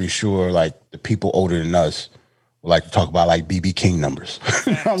I'm pretty sure like the people older than us would like to talk about like BB King numbers.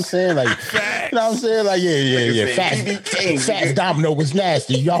 You know what I'm saying? Like, you know what I'm saying? Like, yeah. Fats Domino was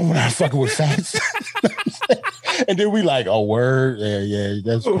nasty. Y'all want to fucking with Fats? And then we like, oh, word. Yeah,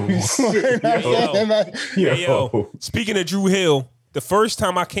 that's cool. Yo, speaking of Dru Hill, the first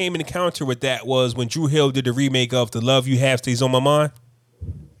time I came in encounter with that was when Dru Hill did the remake of The Love You Have Stays on My Mind.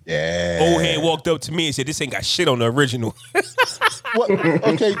 Yeah. Old head walked up to me and said, "This ain't got shit on the original."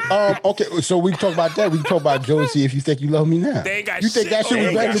 Okay. So we talk about that. We can talk about Josie. If You Think You Love Me Now, they ain't got you think that shit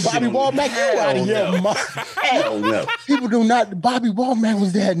was better than Bobby Womack? Get out of here, Hell no. People do not. Bobby Womack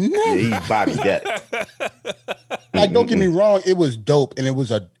was that nigga. Yeah, he bodied that. Like, don't get me wrong, it was dope and it was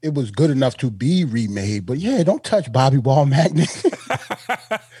good enough to be remade. But yeah, don't touch Bobby Womack.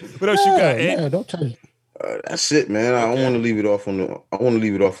 What else you got, Ed? Yeah, don't touch. That's it, man. I want to leave it off on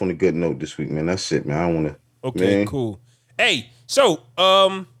the good note this week, man. That's it, man. I want to. Okay, man. Cool. Hey, so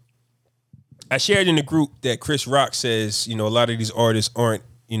I shared in the group that Chris Rock says, a lot of these artists aren't,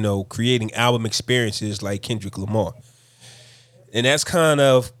 creating album experiences like Kendrick Lamar. And that's kind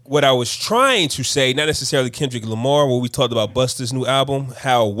of what I was trying to say, not necessarily Kendrick Lamar, where we talked about Busta's new album,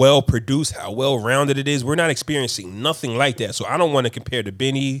 how well produced, how well rounded it is. We're not experiencing nothing like that. So I don't want to compare to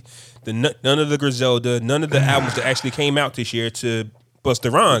Benny, none of the Griselda, none of the albums that actually came out this year to Busta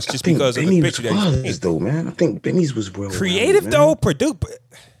Rhymes, just because of the picture that he was though, man. I think Benny's was well creative rounded, though, produced.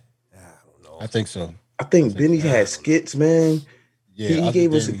 I don't know. I think so. I think Benny had skits, man. Yeah, he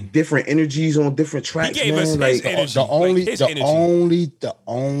gave us different energies on different tracks. He gave us like energy. The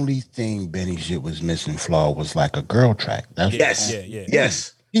only thing Benny shit was missing, flaw, was like a girl track. That's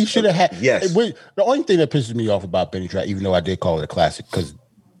yes. He should have had. Yes. The only thing that pisses me off about Benny track, even though I did call it a classic, because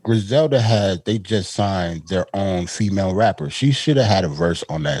Griselda they just signed their own female rapper. She should have had a verse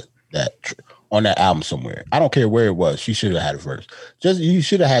on that album somewhere. I don't care where it was. She should have had a verse. You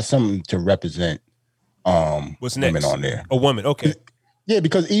should have had something to represent. What's next? Women on there. A woman, okay. Yeah,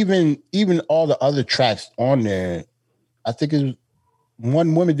 because even all the other tracks on there, I think it was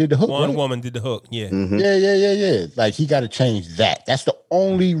one woman did the hook. One woman did the hook, yeah. Mm-hmm. Yeah. Like, he got to change that. That's the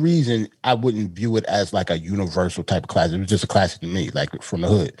only reason I wouldn't view it as like a universal type of classic. It was just a classic to me, like from the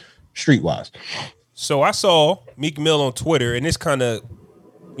hood, streetwise. So I saw Meek Mill on Twitter, and this kind of,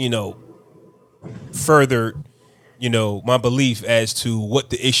 further, my belief as to what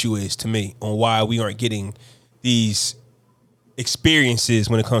the issue is to me on why we aren't getting these experiences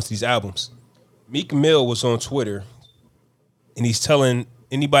when it comes to these albums. Meek Mill was on Twitter, and he's telling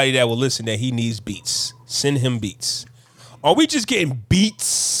anybody that will listen that he needs beats. Send him beats. Are we just getting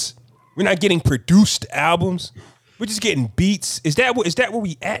beats? We're not getting produced albums. We're just getting beats. Is that where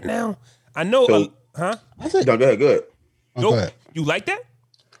we at now? I know. So, huh? No, go ahead. Go ahead. You like that?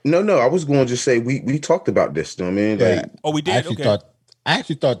 No. I was going to just say we talked about this. You know what I mean? Yeah. Like, we did. I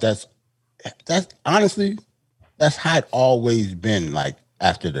actually thought that's honestly, that's how it always been. Like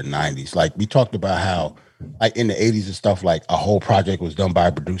after the 90s, like we talked about how, like in the 80s and stuff, like a whole project was done by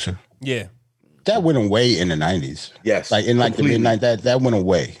a producer. Yeah, that went away in the 90s. Yes, like in like completely. The mid-90s, that went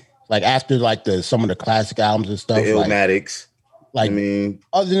away. Like after like some of the classic albums and stuff, the Illmatics. Like, I mean,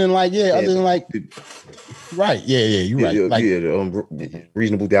 other than like, right, you're right. Like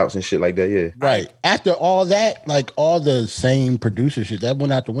Reasonable Doubts and shit like that, yeah. Right. After all that, like all the same producer shit, that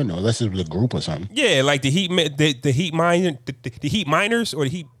went out the window, unless it was a group or something. Yeah, like the Heat Miners or the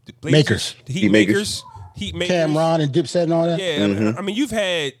Heat Makers. The Heat Makers. Heat makers. Cameron and Dipset and all that. Yeah, I mean, you've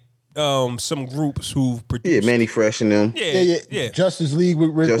had some groups who've produced. Yeah, Manny Fresh and them. Yeah. Justice League with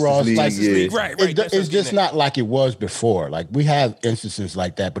Rick Justice Ross. League, Like, yeah. Right. It's just not like it was before. Like we have instances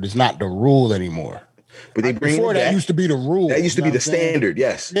like that, but it's not the rule anymore. But they bring Before it back. that used to be the rule. That used to be the standard.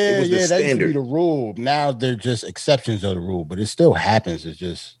 Yes. Yeah, it was the that used to be standard. the rule. Now they're just exceptions of the rule, but it still happens. It's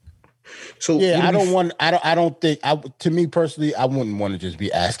just. So Yeah, I don't think. To me personally, I wouldn't want to just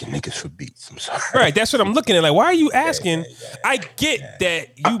be asking niggas for beats. I'm sorry. Right, that's what I'm looking at. Like, why are you asking? I get that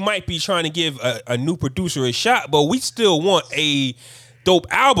you might be trying to give a new producer a shot, but we still want a dope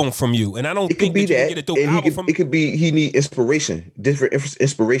album from you. And I don't think that you can get a dope album from. It could be he need inspiration, different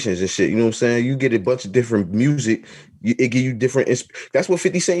inspirations and shit. You know what I'm saying? You get a bunch of different music. It give you different. That's what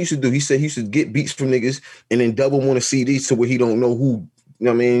 50 Cent used to do. He said he used to get beats from niggas and then double them on a CD to where he don't know who. You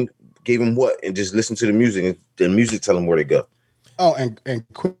know what I mean? Gave him what and just listen to the music and the music tell him where to go. Oh, and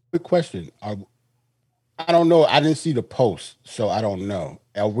quick question. I don't know. I didn't see the post, so I don't know.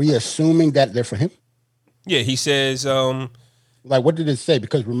 Are we assuming that they're for him? Yeah, he says. Like, what did it say?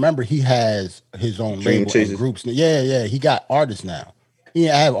 Because remember, he has his own label and groups. Yeah. He got artists now. He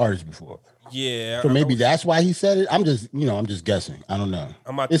didn't have artists before. Yeah. So maybe that's why he said it. I'm just guessing. I don't know.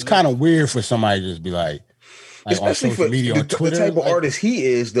 It's kind of weird for somebody to just be like especially on social media, on Twitter, the type of artist he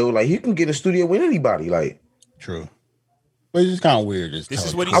is, though. Like, he can get in a studio with anybody. Like, true. But it's just kind of weird. This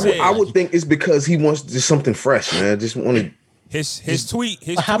is what he said. I would think it's because he wants just something fresh, man. Just want to. His tweet.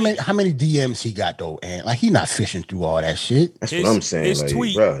 How many DMs he got though? And like, he not fishing through all that shit. That's what I'm saying. His like,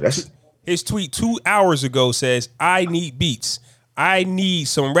 tweet. Bro, his tweet 2 hours ago says, "I need beats. I need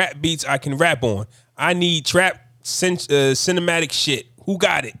some rap beats I can rap on. I need trap cinematic shit. Who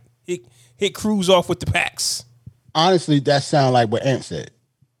got it? Hit Cruz off with the packs." Honestly, that sound like what Ant said.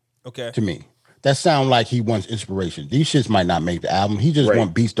 Okay. To me, that sound like he wants inspiration. These shits might not make the album. He just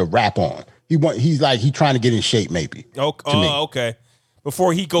want beats to rap on. He's trying to get in shape, maybe. Okay.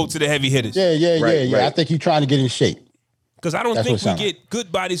 Before he go to the heavy hitters. Yeah. I think he's trying to get in shape. Because I don't think we get good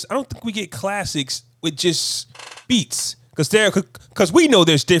bodies. I don't think we get classics with just beats. Because we know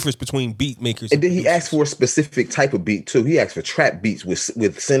there's difference between beat makers. And then he asked for a specific type of beat too. He asked for trap beats with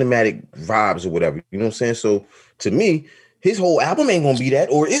cinematic vibes or whatever. You know what I'm saying? So to me, his whole album ain't gonna be that,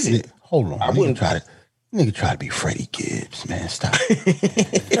 or is it? Hold on, I wouldn't try to be Freddie Gibbs, man. Stop.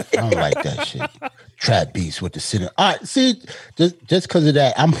 I don't like that shit. Trap beats with the cinema. All right, see, just because of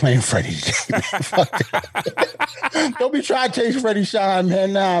that, I'm playing Freddie J. Fuck that. Don't be trying to chase Freddie Shine,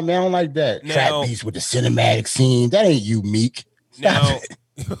 man. Nah, man, I don't like that. Trap beats with the cinematic scene. That ain't you, Meek. Stop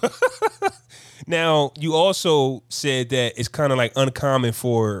it. Now, you also said that it's kind of like uncommon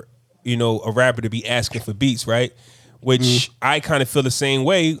for, a rapper to be asking for beats, right? Which I kind of feel the same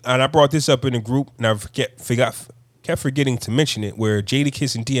way. And I brought this up in the group, and I kept forgetting to mention it, where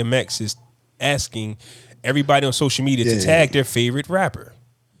Jadakiss and DMX is asking everybody on social media to tag their favorite rapper.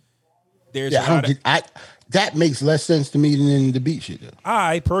 That makes less sense to me than the beat shit. Though.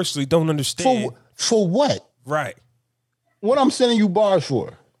 I personally don't understand. For what? Right. What I'm sending you bars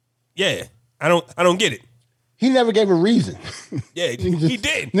for? Yeah. I don't get it. He never gave a reason. Yeah, he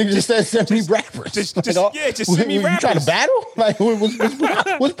did. Nigga just said send me rappers. Just send me rappers. You trying to battle? Like,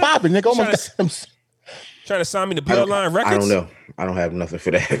 what's popping, nigga? Trying to sign me to Bloodline Records? I don't know. I don't have nothing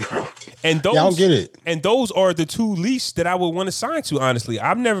for that, bro. And those, I don't get it. And those are the two least that I would want to sign to, honestly.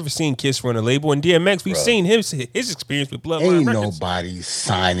 I've never seen Kiss run a label. And DMX, we've seen his experience with Bloodline Records. Ain't nobody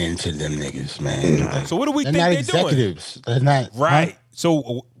signing to them niggas, man. So what do we think they're doing? Executives. They're not. Right. Huh?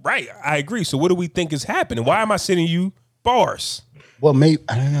 So, I agree. So what do we think is happening? Why am I sending you bars? Well, maybe,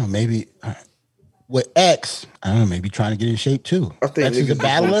 I don't know, maybe with X, I don't know, maybe trying to get in shape too. I think X is a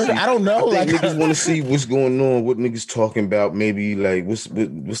battler. I don't know. I think niggas want to see what's going on, what niggas talking about. Maybe like what's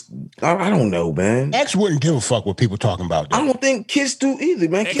I don't know, man. X wouldn't give a fuck what people talking about. Though. I don't think Kiss do either,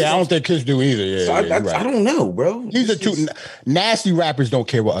 man. I don't think Kiss do either. Yeah, so I don't know, bro. These are two nasty rappers. Don't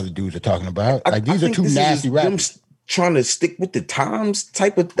care what other dudes are talking about. Like these are two nasty rappers. Trying to stick with the times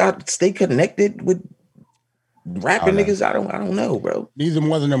type of stay connected with rapping niggas. I don't know, bro. Neither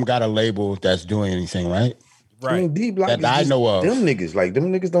one of them got a label that's doing anything, right? Right. I mean, D-Block that I know of. Them niggas, like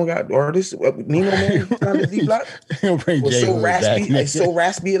them niggas don't got artists. Nino Man, D-Block. He'll bring J Hood back. It's so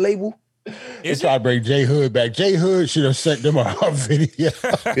raspy a label. They try to bring J Hood back. J Hood should have sent them a video.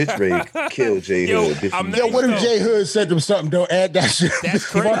 Bitch, Ray killed J Hood. What if J Hood sent them something? Don't add that shit. That's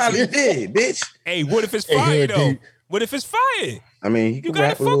crazy. Probably did, bitch. Hey, what if it's fire though? What if it's fire? I mean, he can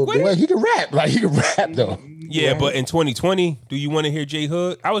rap a little bit. Well, he can rap. Like, he can rap, though. Yeah, but in 2020, do you want to hear J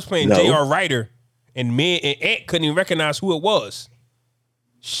Hood? I was playing J.R. Ryder, and me and Ant couldn't even recognize who it was.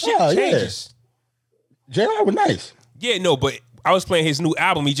 Shit changes. J.R. was nice. Yeah, no, but I was playing his new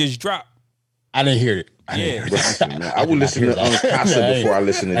album he just dropped. I didn't hear it. Listen, man. I would listen to Casa before I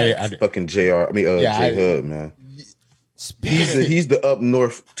listen to fucking JR. I mean, J Hud, man. He's the up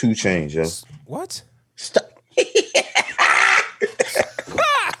north 2 Chainz, yo. What? Stop.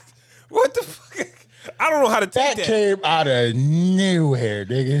 What the fuck? I don't know how to take that. That came out of nowhere,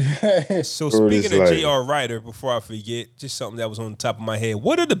 nigga. So speaking of J.R. Ryder, before I forget, just something that was on the top of my head.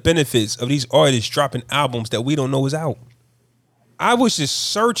 What are the benefits of these artists dropping albums that we don't know is out? I was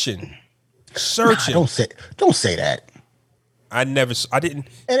just searching. Nah, don't say that. I didn't.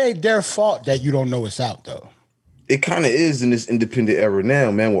 It ain't their fault that you don't know it's out, though. It kind of is in this independent era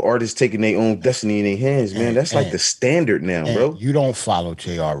now, man, with artists taking their own destiny in their hands, man. That's like the standard now, bro. You don't follow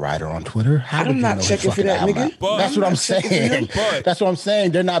J.R. Ryder on Twitter. I'm not checking for that, nigga. That's what I'm saying. That's what I'm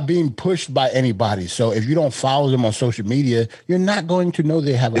saying. They're not being pushed by anybody. So if you don't follow them on social media, you're not going to know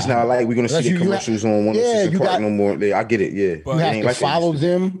they have. It's not like we're going to see the commercials on 106 Park no more. I get it, yeah. But you have to follow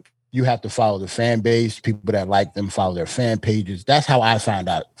them. You have to follow the fan base, people that like them, follow their fan pages. That's how I find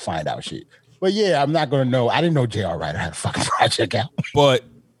out shit. But yeah, I'm not going to know. I didn't know J.R. Ryder had a fucking project out. But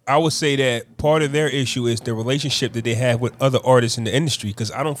I would say that part of their issue is the relationship that they have with other artists in the industry.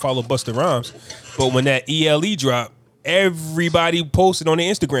 Because I don't follow Busta Rhymes, but when that ELE dropped, everybody posted on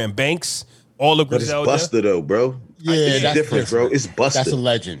their Instagram. Banks, all of Griselda. But it's Busta though, bro. Yeah, it's different, bro. It's Busta. That's a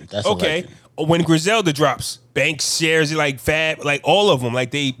legend. That's okay. When Griselda drops, Banks shares it, like Fab, like all of them, like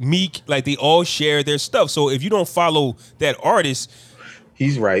they Meek, like they all share their stuff. So if you don't follow that artist,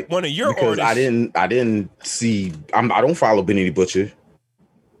 he's right. One of your because artists, I didn't see. I don't follow Benny the Butcher,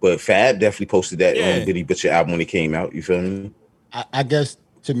 but Fab definitely posted that on Benny Butcher album when it came out. You feel me? I guess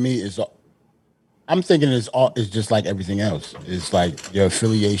to me I'm thinking it's just like everything else. It's like your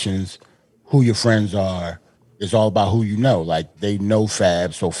affiliations, who your friends are. It's all about who you know. Like they know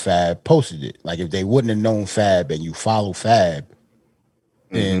Fab, so Fab posted it. Like if they wouldn't have known Fab and you follow Fab,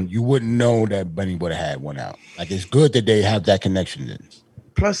 then you wouldn't know that Benny would have had one out. Like it's good that they have that connection then.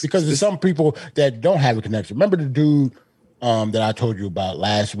 Plus, because there's some people that don't have a connection. Remember the dude that I told you about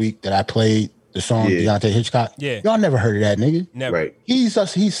last week that I played the song Deontay Hitchcock? Yeah. Y'all never heard of that nigga? Never. Right. He's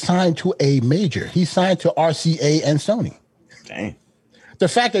signed to a major. He's signed to RCA and Sony. Dang. The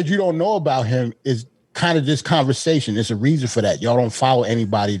fact that you don't know about him is kind of this conversation. It's a reason for that. Y'all don't follow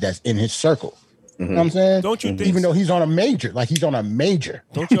anybody that's in his circle. You know what I'm saying? Don't you think? Even though he's on a major, like he's on a major.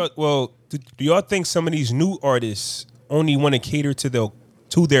 Don't y'all? Well, do y'all think some of these new artists only want to cater to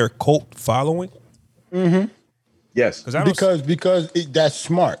their cult following? Mm-hmm. Yes, because that's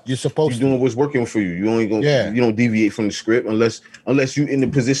smart. You're supposed to. You're doing what's working for you. You only go. You don't deviate from the script unless you're in the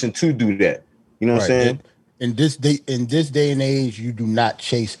position to do that. You know what I'm saying? In this day and age, you do not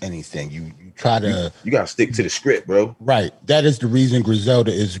chase anything. You try to. You gotta stick to the script, bro. Right. That is the reason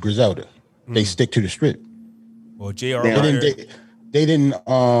Griselda is Griselda. They stick to the script. Well, J.R. They didn't they didn't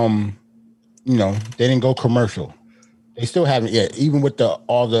go commercial. They still haven't yet. Even with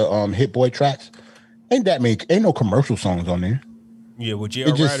all the Hit Boy tracks, ain't no commercial songs on there. Yeah, well,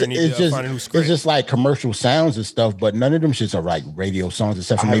 J.R. Ryder needs to find a new script. It's just like commercial sounds and stuff, but none of them shits are like radio songs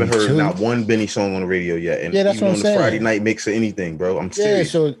except for maybe two. I haven't heard not one Benny song on the radio yet. And that's even what I'm saying. The Friday night mix or anything, bro. I'm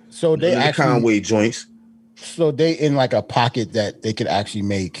serious. So they actually Conway joints. So they in like a pocket that they could actually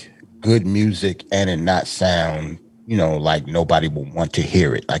make good music and it not sound, like nobody will want to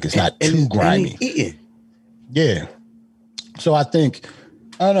hear it. Like it's not too grimy. Yeah. So I think,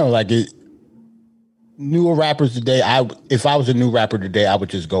 I don't know, like newer rappers today, if I was a new rapper today, I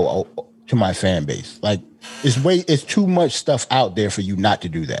would just go to my fan base. Like it's too much stuff out there for you not to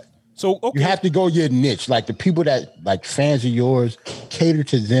do that. So you have to go your niche. Like the people that like fans of yours, cater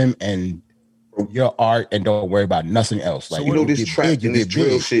to them and your art and don't worry about nothing else. Like so this trap and this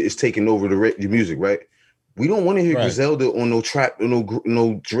drill shit is taking over the music, right? We don't want to hear Griselda on no trap or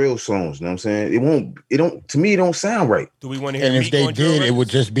no drill songs. You know what I'm saying? To me, it don't sound right. Do we want to hear? And if they did, it would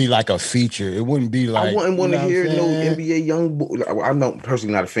just be like a feature. It wouldn't be like. I wouldn't want to hear no NBA Youngboy. I'm not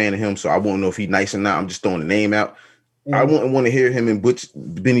personally not a fan of him, so I won't know if he's nice or not. I'm just throwing the name out. I wouldn't want to hear him and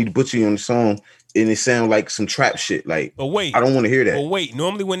Benny the Butcher on the song, and it sound like some trap shit. Like, but wait, I don't want to hear that. But wait,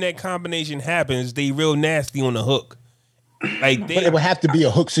 normally when that combination happens, they real nasty on the hook. Like, but it would have to be a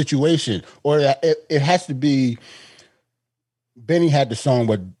hook situation, or it has to be. Benny had the song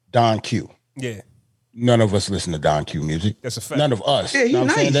with Don Q. Yeah. None of us listen to Don Q music. That's a fact. None of us. Yeah,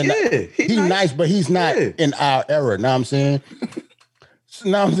 he's nice. He's nice, but he's not in our era. Know what I'm saying?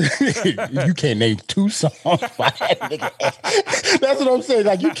 You can't name two songs by that nigga. That's what I'm saying.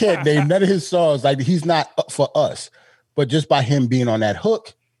 Like you can't name none of his songs. Like he's not up for us. But just by him being on that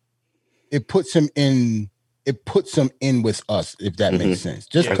hook, it puts him in with us, if that makes sense.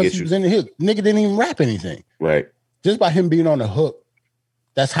 Just because he was in the hook. Nigga didn't even rap anything. Right. Just by him being on the hook,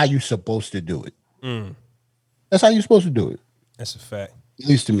 that's how you supposed to do it. That's how you're supposed to do it. That's a fact. At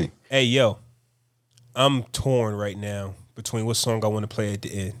least to me. Hey, yo, I'm torn right now between what song I want to play at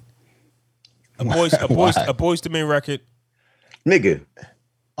the end. A Boyz II Men record. Nigga.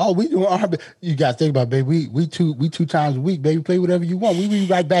 Oh, we doing R&B. You got to think about it, baby. We two times a week, baby. Play whatever you want. We be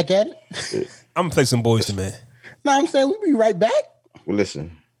right back at it. I'm gonna play some Boyz II Men. No, I'm saying we be right back. Well,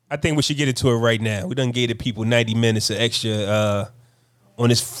 listen. I think we should get into it right now. We done gave the people 90 minutes of extra on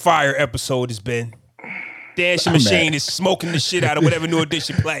this fire episode. It's been Dancing Machine is smoking the shit out of whatever New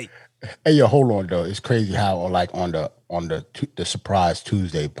Edition play. Hey, yo, hold on though. It's crazy how like on the surprise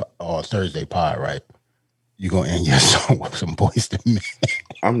Tuesday or Thursday pod, right? You gonna end your song with some Boyz II Men.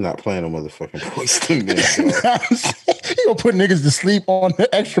 I'm not playing a motherfucking Boyz II Men. You gonna put niggas to sleep on the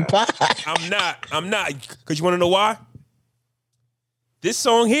extra pod? I'm not. Cause you wanna know why? This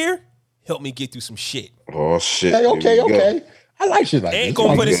song here helped me get through some shit. Oh shit. Hey, okay. I like shit like ain't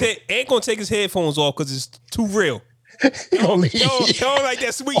this. Ain't gonna take his headphones off because it's too real. He gonna leave. Yo, like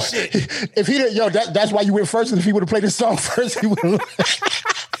that sweet shit. If he didn't, that's why you went first. And if he would have played this song first, he would have.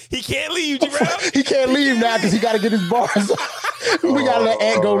 He can't leave, Jarrell. He can't leave now because he got to get his bars. We gotta let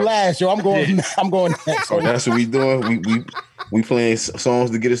Ant go last, yo. I'm going next. Oh, that's what we doing. We playing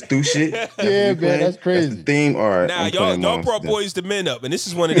songs to get us through shit. Yeah, man, that's crazy. That's the theme. All right. Now y'all brought Boyz II Men up, and this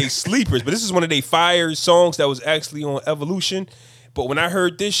is one of their sleepers, but this is one of their fire songs that was actually on Evolution. But when I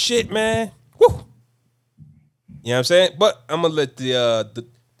heard this shit, man, whoo. You know what I'm saying? But I'm gonna let the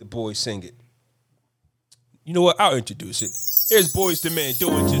boys sing it. You know what? I'll introduce it. Here's Boyz II Men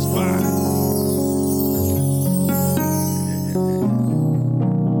doing just fine.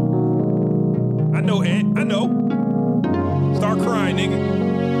 I know, Ed. I know. Start crying, nigga.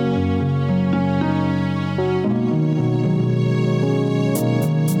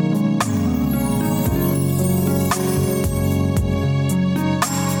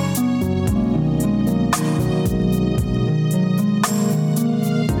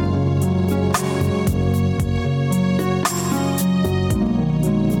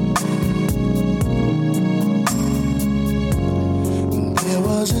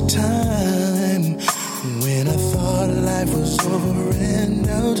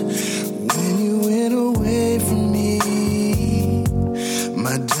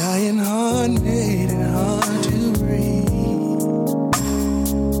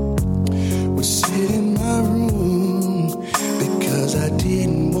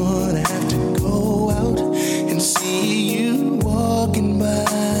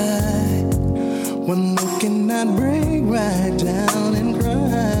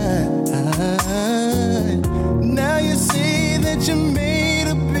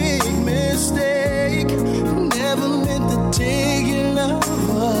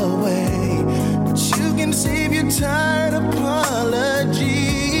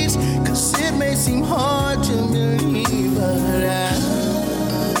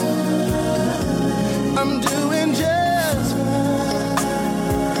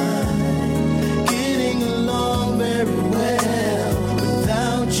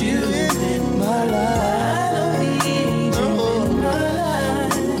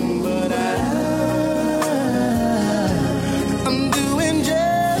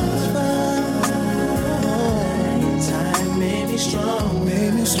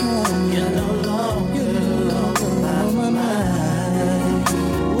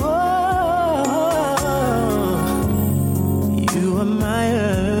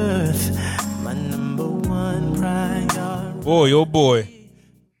 Boy, oh boy.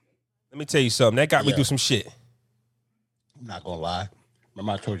 Let me tell you something. That got me through some shit. I'm not gonna lie.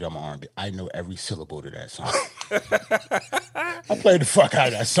 Remember I told you I'm an R&B. I know every syllable to that song. I played the fuck out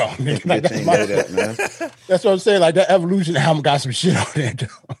of that song, nigga. Like, that's what I'm saying. Like that Evolution album got some shit on there,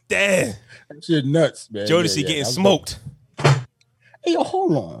 though. Damn. That shit nuts, man. Jodeci getting smoked. Hey, yo,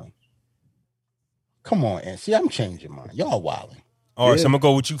 hold on. Come on, and see, I'm changing mine. Y'all wilding. All right, so I'm gonna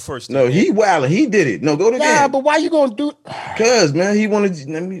go with you first. No, man. he wilding. He did it. No, go to Yeah, but why you gonna do? Cause man, he wanted.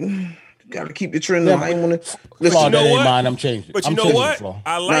 Gotta keep the trend on. I ain't wanna. Listen, you know what? Mine, I'm changing. But you know what?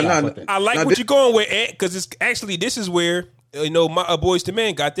 I like what you're going with, Ant, because it's actually this is where my Boyz II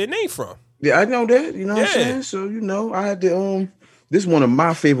Men got their name from. Yeah, I know that. You know what I'm saying? So I had to. This is one of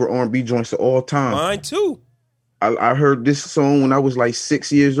my favorite R&B joints of all time. Mine too. I heard this song when I was like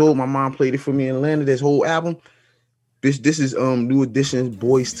 6 years old. My mom played it for me in Atlanta. This whole album. This is New Edition's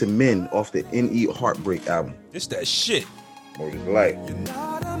Boyz II Men off the N.E. Heartbreak album. This that shit. What it's like. You're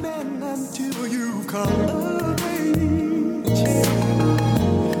not a man until you come of age.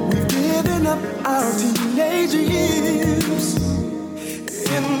 We've given up our teenage years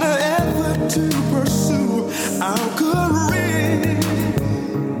in the effort to pursue our career.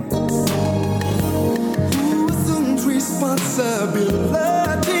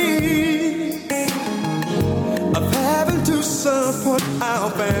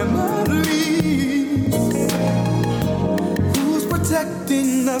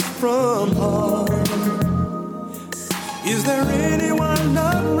 from home. Is there anyone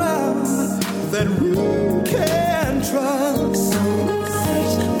around that we can trust?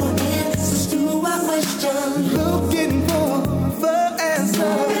 Search for answers to our questions. Looking for the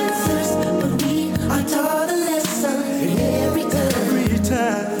answers, but we are taught a lesson every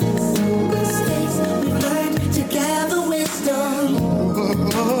time. Mistakes we've learned to gather wisdom.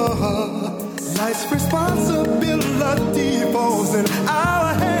 Life's responsibility falls in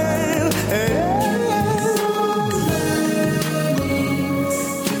our hands.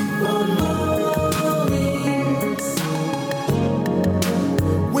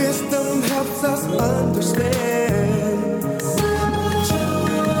 Wisdom helps us understand.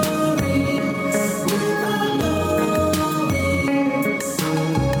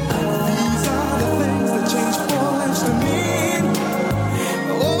 These are the things that change boys to men.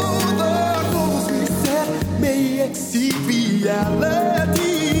 Oh, the goals we set may exceed reality.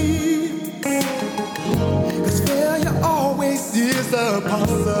 'Cause failure always is a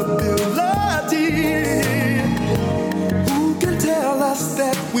possibility. Who can tell us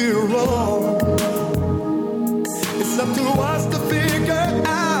that we're wrong? It's up to us to figure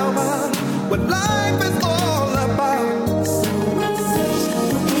out what life is all about. Search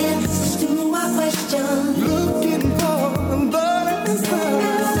for answers to our questions. Looking for the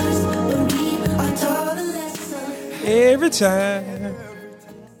answers, but we are taught a lesson every time.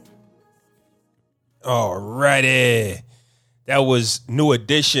 Alrighty. That was New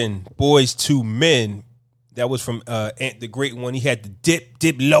Edition, Boys to Men. That was from Ant the Great One. He had the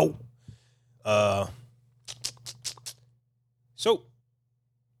dip low. So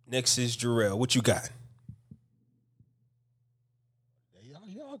next is Jarrell. What you got?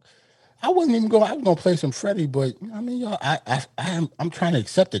 I wasn't even going. I was going to play some Freddie, but I mean, y'all, I'm trying to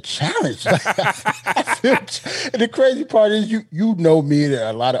accept the challenge. I feel, and the crazy part is, you know me, and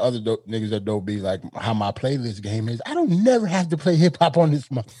a lot of other niggas that don't be like how my playlist game is. I don't never have to play hip hop on this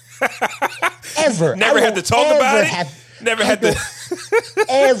month. Ever. Never have to talk about it. Never had to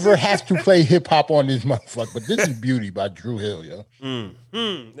ever have to play hip hop on this motherfucker. But this is Beauty by Dru Hill, yo.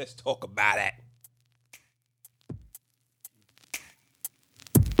 Let's talk about it.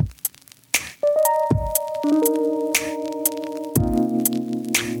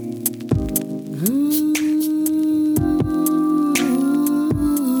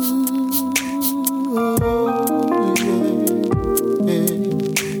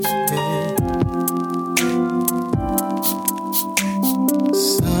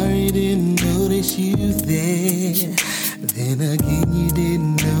 Sorry, didn't notice you there. Then again, you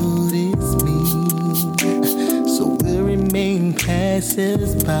didn't notice me. So we'll remain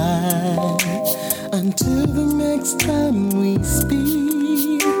passers-by until the next time we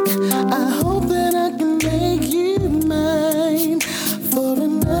speak. I hope that I can make you mine, for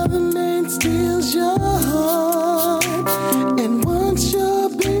another man steals your heart. And once your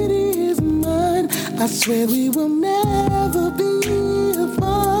beauty is mine, I swear we will never be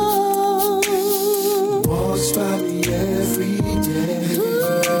apart. Walks by me every day,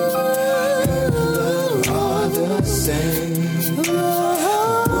 and love are the same.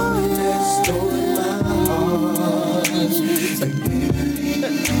 Woman that stole my heart, and beauty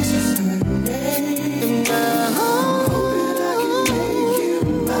is her name. And I hope that I can make you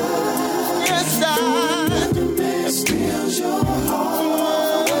mine. Yes, another man steals your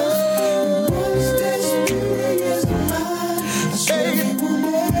heart. Once that beauty is mine, I swear we will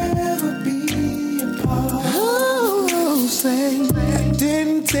never be apart. Oh, say,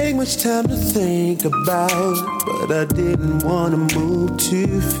 didn't take much time to think about, but I didn't want to move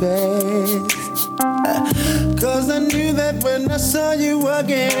too fast. 'Cause I knew that when I saw you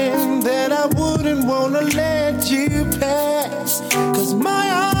again, that I wouldn't want to let you pass. 'Cause my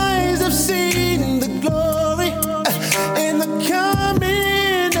eyes have seen the glory in the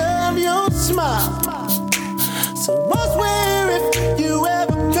coming of your smile. So I swear if you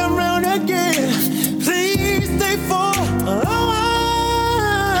ever come round again, please stay for a while.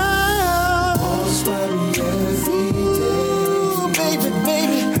 Walks by me every day. Ooh, baby,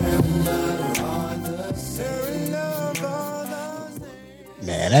 baby.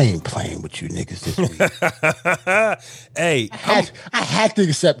 Man, I ain't playing with you niggas this week. Hey, I had to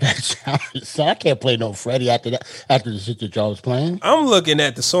accept that challenge, so I can't play no Freddie after that. After the shit that y'all was playing, I'm looking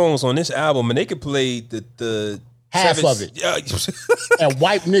at the songs on this album, and they could play the half of it and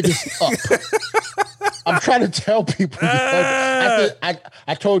wipe niggas up. I'm trying to tell people. I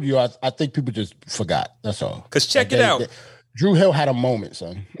told you. I think people just forgot. That's all. Because check it out. Dru Hill had a moment,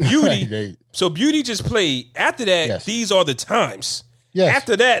 son. Beauty. So Beauty just played. After that, Yes. These Are the Times. Yes.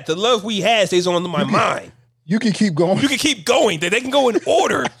 After that, The Love We Had stays on my mind. You can keep going. You can keep going. They can go in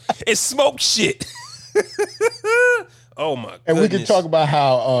order. It's smoke shit. Oh my! And goodness. we can talk about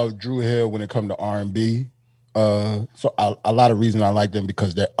how Drew Hill, when it comes to R&B, so a lot of reason I like them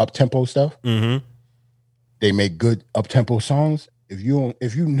because they're up tempo stuff. Mm-hmm. They make good up tempo songs. If you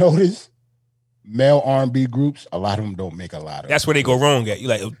notice, male R&B groups, a lot of them don't make a lot of. That's where they go wrong at. You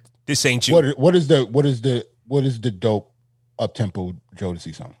like, this ain't you. What is the dope up tempo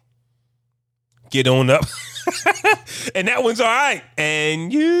Jodeci song? Get on up. And that one's all right.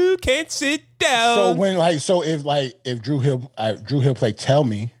 And you can't sit down. So if Drew Hill play Tell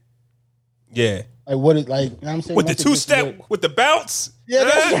Me. Yeah. Like what is like, you know what I'm saying? With the two-step, with the bounce. Yeah,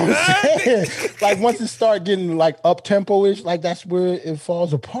 that's what I'm saying. Like once it start getting like up tempo-ish, like that's where it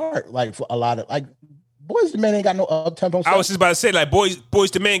falls apart. Like for a lot of like Boys the Men ain't got no up tempo. I was just about to say, like Boys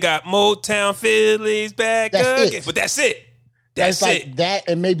the Men got Motown Phillies back again. But that's it. That's like it. That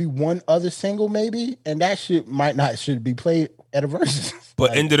and maybe one other single, maybe, and that shit should be played at a versus. But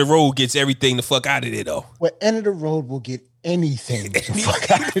like, End of the Road gets everything the fuck out of there, though. Well, End of the Road will get anything the fuck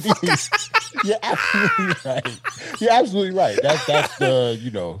out of these. You're absolutely right. You're absolutely right. That's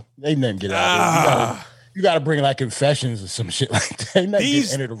the they never get out of it. You gotta bring like Confessions or some shit like that.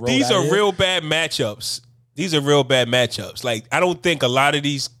 These are real bad matchups. These are real bad matchups. Like I don't think a lot of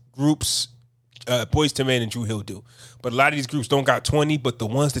these groups, Boyz II Men and Drew Hill do. But a lot of these groups don't got 20, but the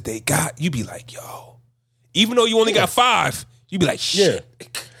ones that they got, you be like, yo. Even though you only got 5, you be like, shit.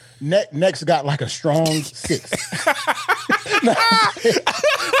 Yeah. Next got like a strong 6.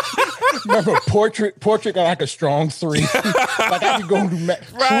 Remember, Portrait got like a strong 3. Like I could go do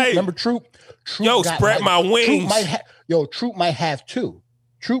right. Remember Troop? Yo, Spread My Wings. Troop might have 2.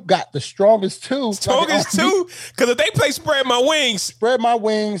 Troop got the strongest 2. Strongest 2? Because if they play Spread My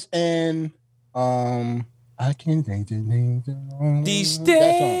Wings and I can think these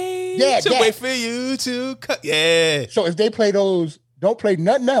days to wait for you to cut. Yeah. So if they play those, don't play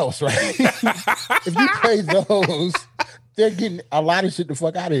nothing else, right? If you play those, they're getting a lot of shit the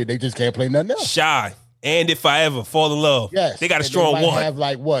fuck out of here. They just can't play nothing else. Shy. And If I Ever Fall in Love. Yes. They got a strong they one. Have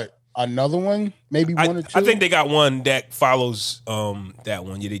like what? Another one? Maybe one or two? I think they got one that follows that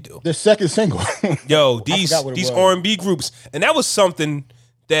one. Yeah, they do. The second single. Yo, these R&B groups. And that was something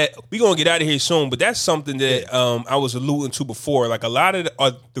that we gonna get out of here soon, but that's something that I was alluding to before. Like a lot of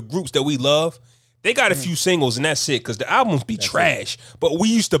the groups that we love, they got a few singles and that's it. Because the albums be trash, but we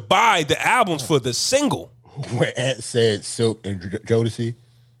used to buy the albums for the single. When Ant said Silk and Jodeci,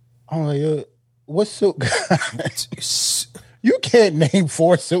 I'm like, what's Silk? You can't name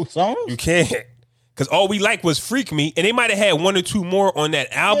 4 Silk songs. You can't, because all we like was Freak Me, and they might have had 1 or 2 more on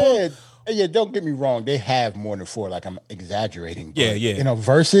that album. Yeah, don't get me wrong. They have more than 4. Like I'm exaggerating. Yeah.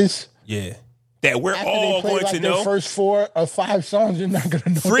 Verses. Yeah. That we're After all going to know. The first 4 or 5 songs, you're not going to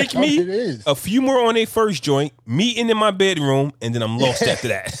know Freak what Me, it is. a few more on their first joint, Meeting in My Bedroom, and then I'm lost after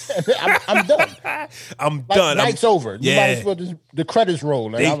that. I'm done. I'm done. Night's over. You Yeah. might as well just the credits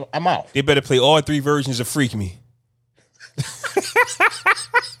roll, and I'm out. They better play all 3 versions of Freak Me.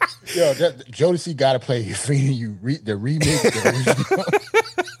 Yo, Jodeci got to play Feeding You the remix. The original.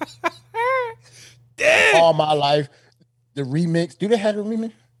 All My Life, the remix. Do they have a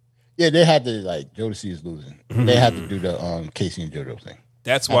remix? Yeah, they had to like Jodeci is losing. They had to do the Casey and JoJo thing.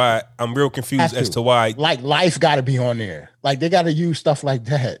 That's why I'm real confused as to why. Like Life got to be on there. Like they got to use stuff like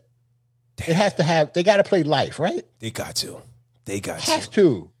that. It has to have. They got to play Life, right? They got to. Have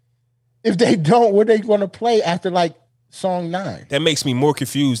to. If they don't, what are they going to play after like song 9? That makes me more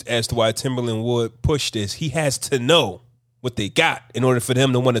confused as to why Timberland would push this. He has to know what they got in order for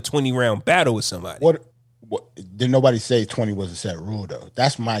them to win a 20-round battle with somebody. What did nobody say 20 was a set rule though?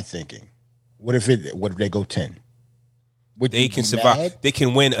 That's my thinking. What if they go 10? They can survive. Mad? They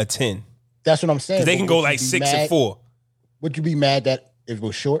can win a 10. That's what I'm saying. They can go like 6 and 4. Would you be mad that it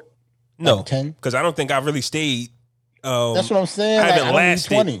was short? No, like 10. Because I don't think I really stayed. That's what I'm saying. I haven't don't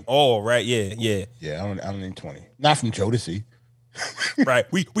lasted. need 20. Oh, right. Yeah. Yeah, I don't need 20. Not from Jodeci. Right.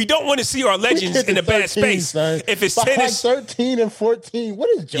 We don't want to see our legends in a bad space. Son. If it's by 10, like 13 and 14, what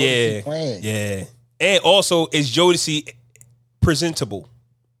is Jodeci playing? Yeah. And also, is Jodeci presentable?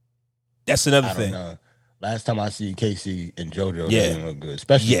 That's another thing. Know. Last time I seen Casey and JoJo, they didn't look good.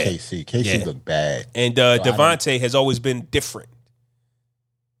 Especially Casey. Casey looked bad. And Devontae has always been different.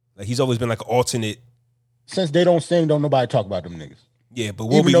 Like he's always been like an alternate. Since they don't sing, don't nobody talk about them niggas. Yeah,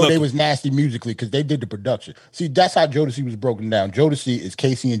 but even though they was nasty musically because they did the production. See, that's how Jodeci was broken down. Jodeci is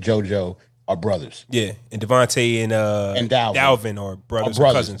Casey and JoJo are brothers. Yeah, and Devontae and Dalvin are brothers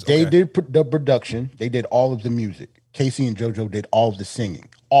or cousins. They did the production. They did all of the music. Casey and JoJo did all of the singing,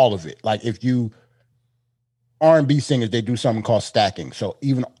 all of it. Like if you R&B singers, they do something called stacking. So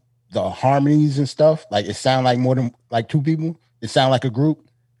even the harmonies and stuff, like it sound like more than like 2 people. It sound like a group.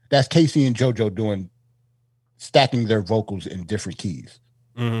 that's Casey and JoJo stacking their vocals in different keys.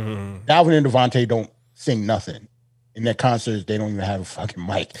 Mm-hmm. Dalvin and Devontae don't sing nothing. In their concerts, they don't even have a fucking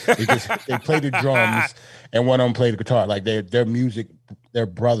mic. They play the drums and one of them play the guitar. Like their music, they're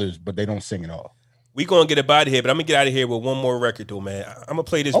brothers, but they don't sing at all. We gonna get up out of here, but I'm gonna get out of here with one more record though, man. I'm gonna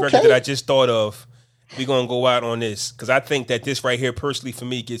play this record that I just thought of. We gonna go out on this because I think that this right here, personally for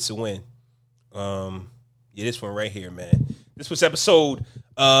me, gets a win. Yeah, this one right here, man. This was episode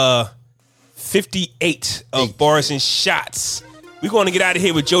 58 of Bars and Shots. We gonna get out of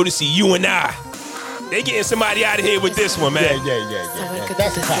here with Jodeci, You and I. They getting somebody out of here with this one, man. Yeah.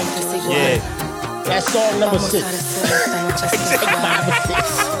 That's tight. Yeah. That's song number 6.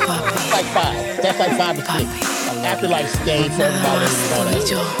 Like 5. That's like 5 to 6. After like Stay for everybody and all that.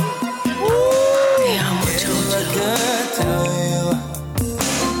 Tell you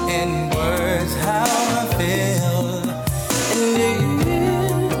in words how I feel, and you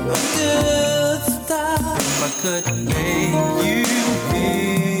could stop if I could make you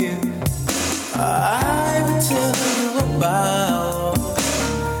feel. I would tell you about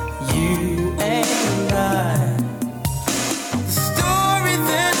you and I, the story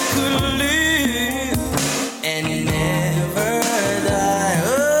that could live and never die.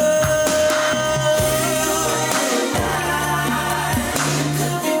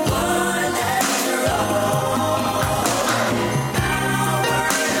 Could be one after all.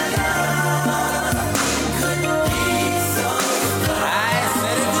 Could be so. I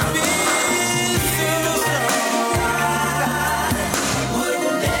said it would be so strong. Would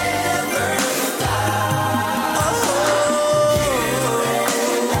never stop. Oh,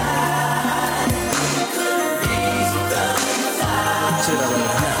 could be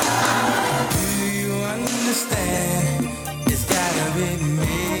so.